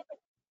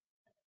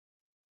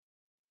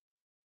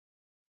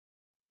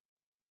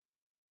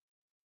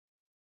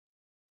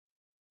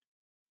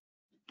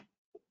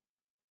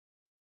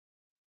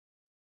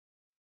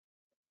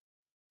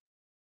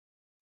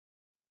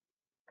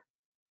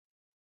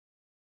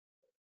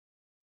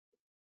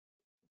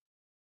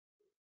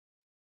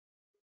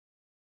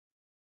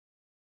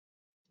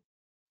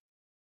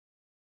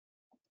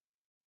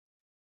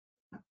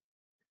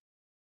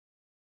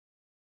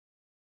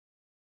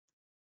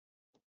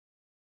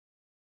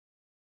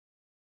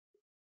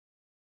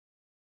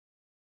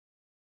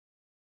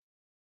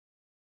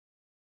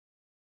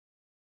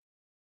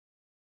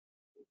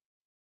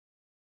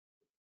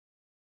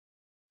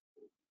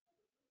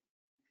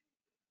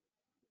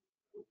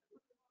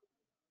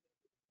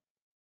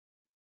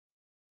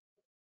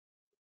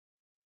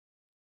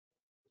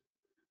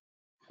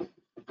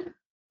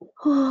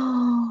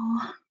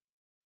 Oh.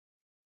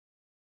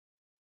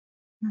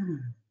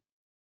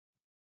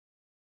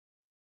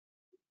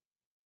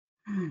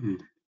 Hmm.